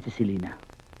intindihin niya si Selena.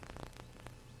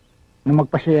 Nang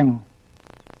magpa siyang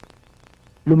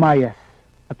lumayas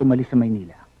at umalis sa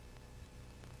Maynila.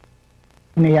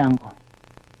 Hinayaan ko.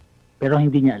 Pero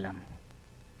hindi niya alam.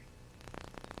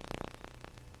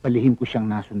 Palihim ko siyang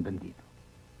nasundan dito.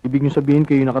 Ibig niyo sabihin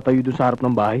kayo nakatayo doon sa harap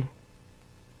ng bahay?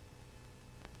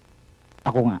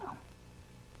 Ako nga.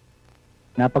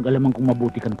 Napag-alaman kong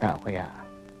mabuti kang tao kaya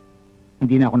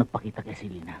hindi na ako nagpakita kay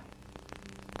Selena.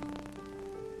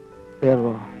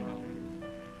 Pero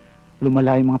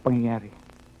lumala yung mga pangyayari.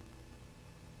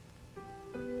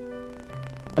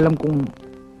 Alam kong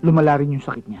lumala rin yung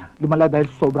sakit niya. Lumala dahil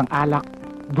sa sobrang alak,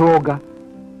 droga,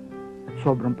 at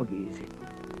sobrang pag-iisip.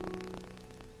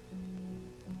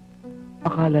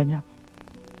 Akala niya,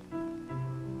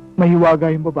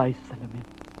 mahiwaga yung babae sa salamin.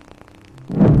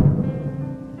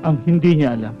 Ang hindi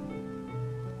niya alam,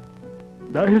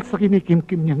 dahil sa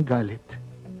kinikimkim niyang galit,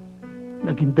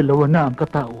 naging dalawa na ang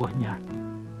katauhan niya.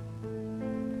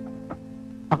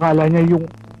 Akala niya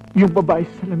yung babae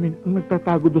sa salamin ang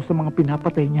nagtatago doon sa mga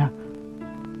pinapatay niya.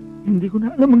 Hindi ko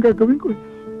na alam ang gagawin ko.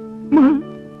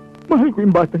 Mahal ko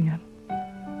yung batang yan.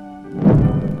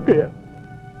 Kaya,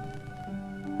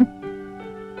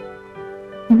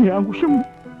 hinayaan ko siyang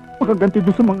makaganti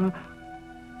doon sa mga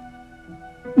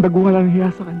dagungalang hiya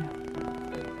sa kanya.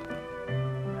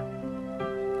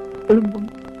 Alam mo,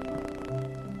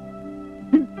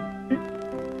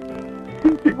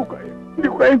 hindi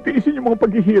ko kaya tiisin yung mga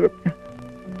paghihirap niya.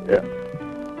 Kaya,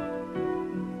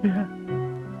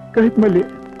 kahit mali,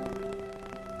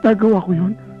 nagawa ko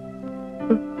yun.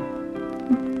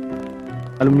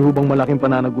 Alam niyo bang malaking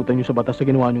pananagutan niyo sa batas sa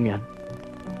ginawa niyo yan?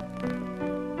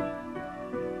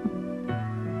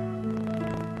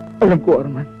 Alam ko,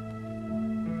 Arman.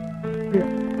 Kaya,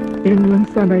 yun lang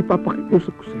sana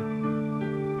ipapakiusap ko sa'yo.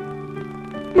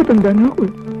 Matanda na ako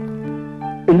eh.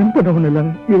 Ilang panahon na lang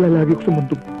nilalagi ko sa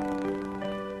mundo.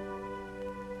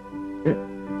 Kaya,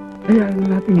 hayaan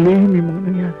na natin lihim yung mga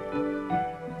nangyari.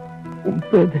 Kung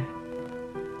pwede.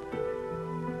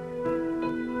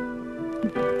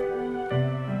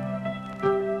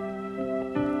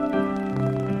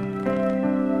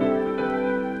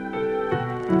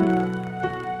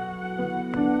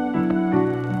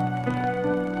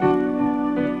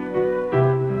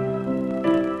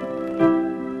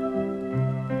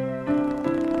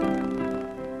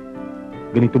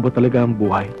 Ganito ba talaga ang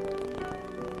buhay?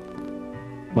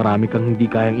 Marami kang hindi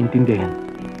kayang intindihin.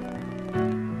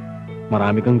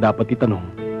 Marami kang dapat itanong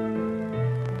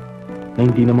na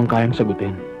hindi naman kayang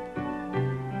sagutin.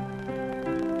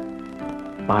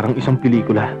 Parang isang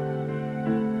pelikula.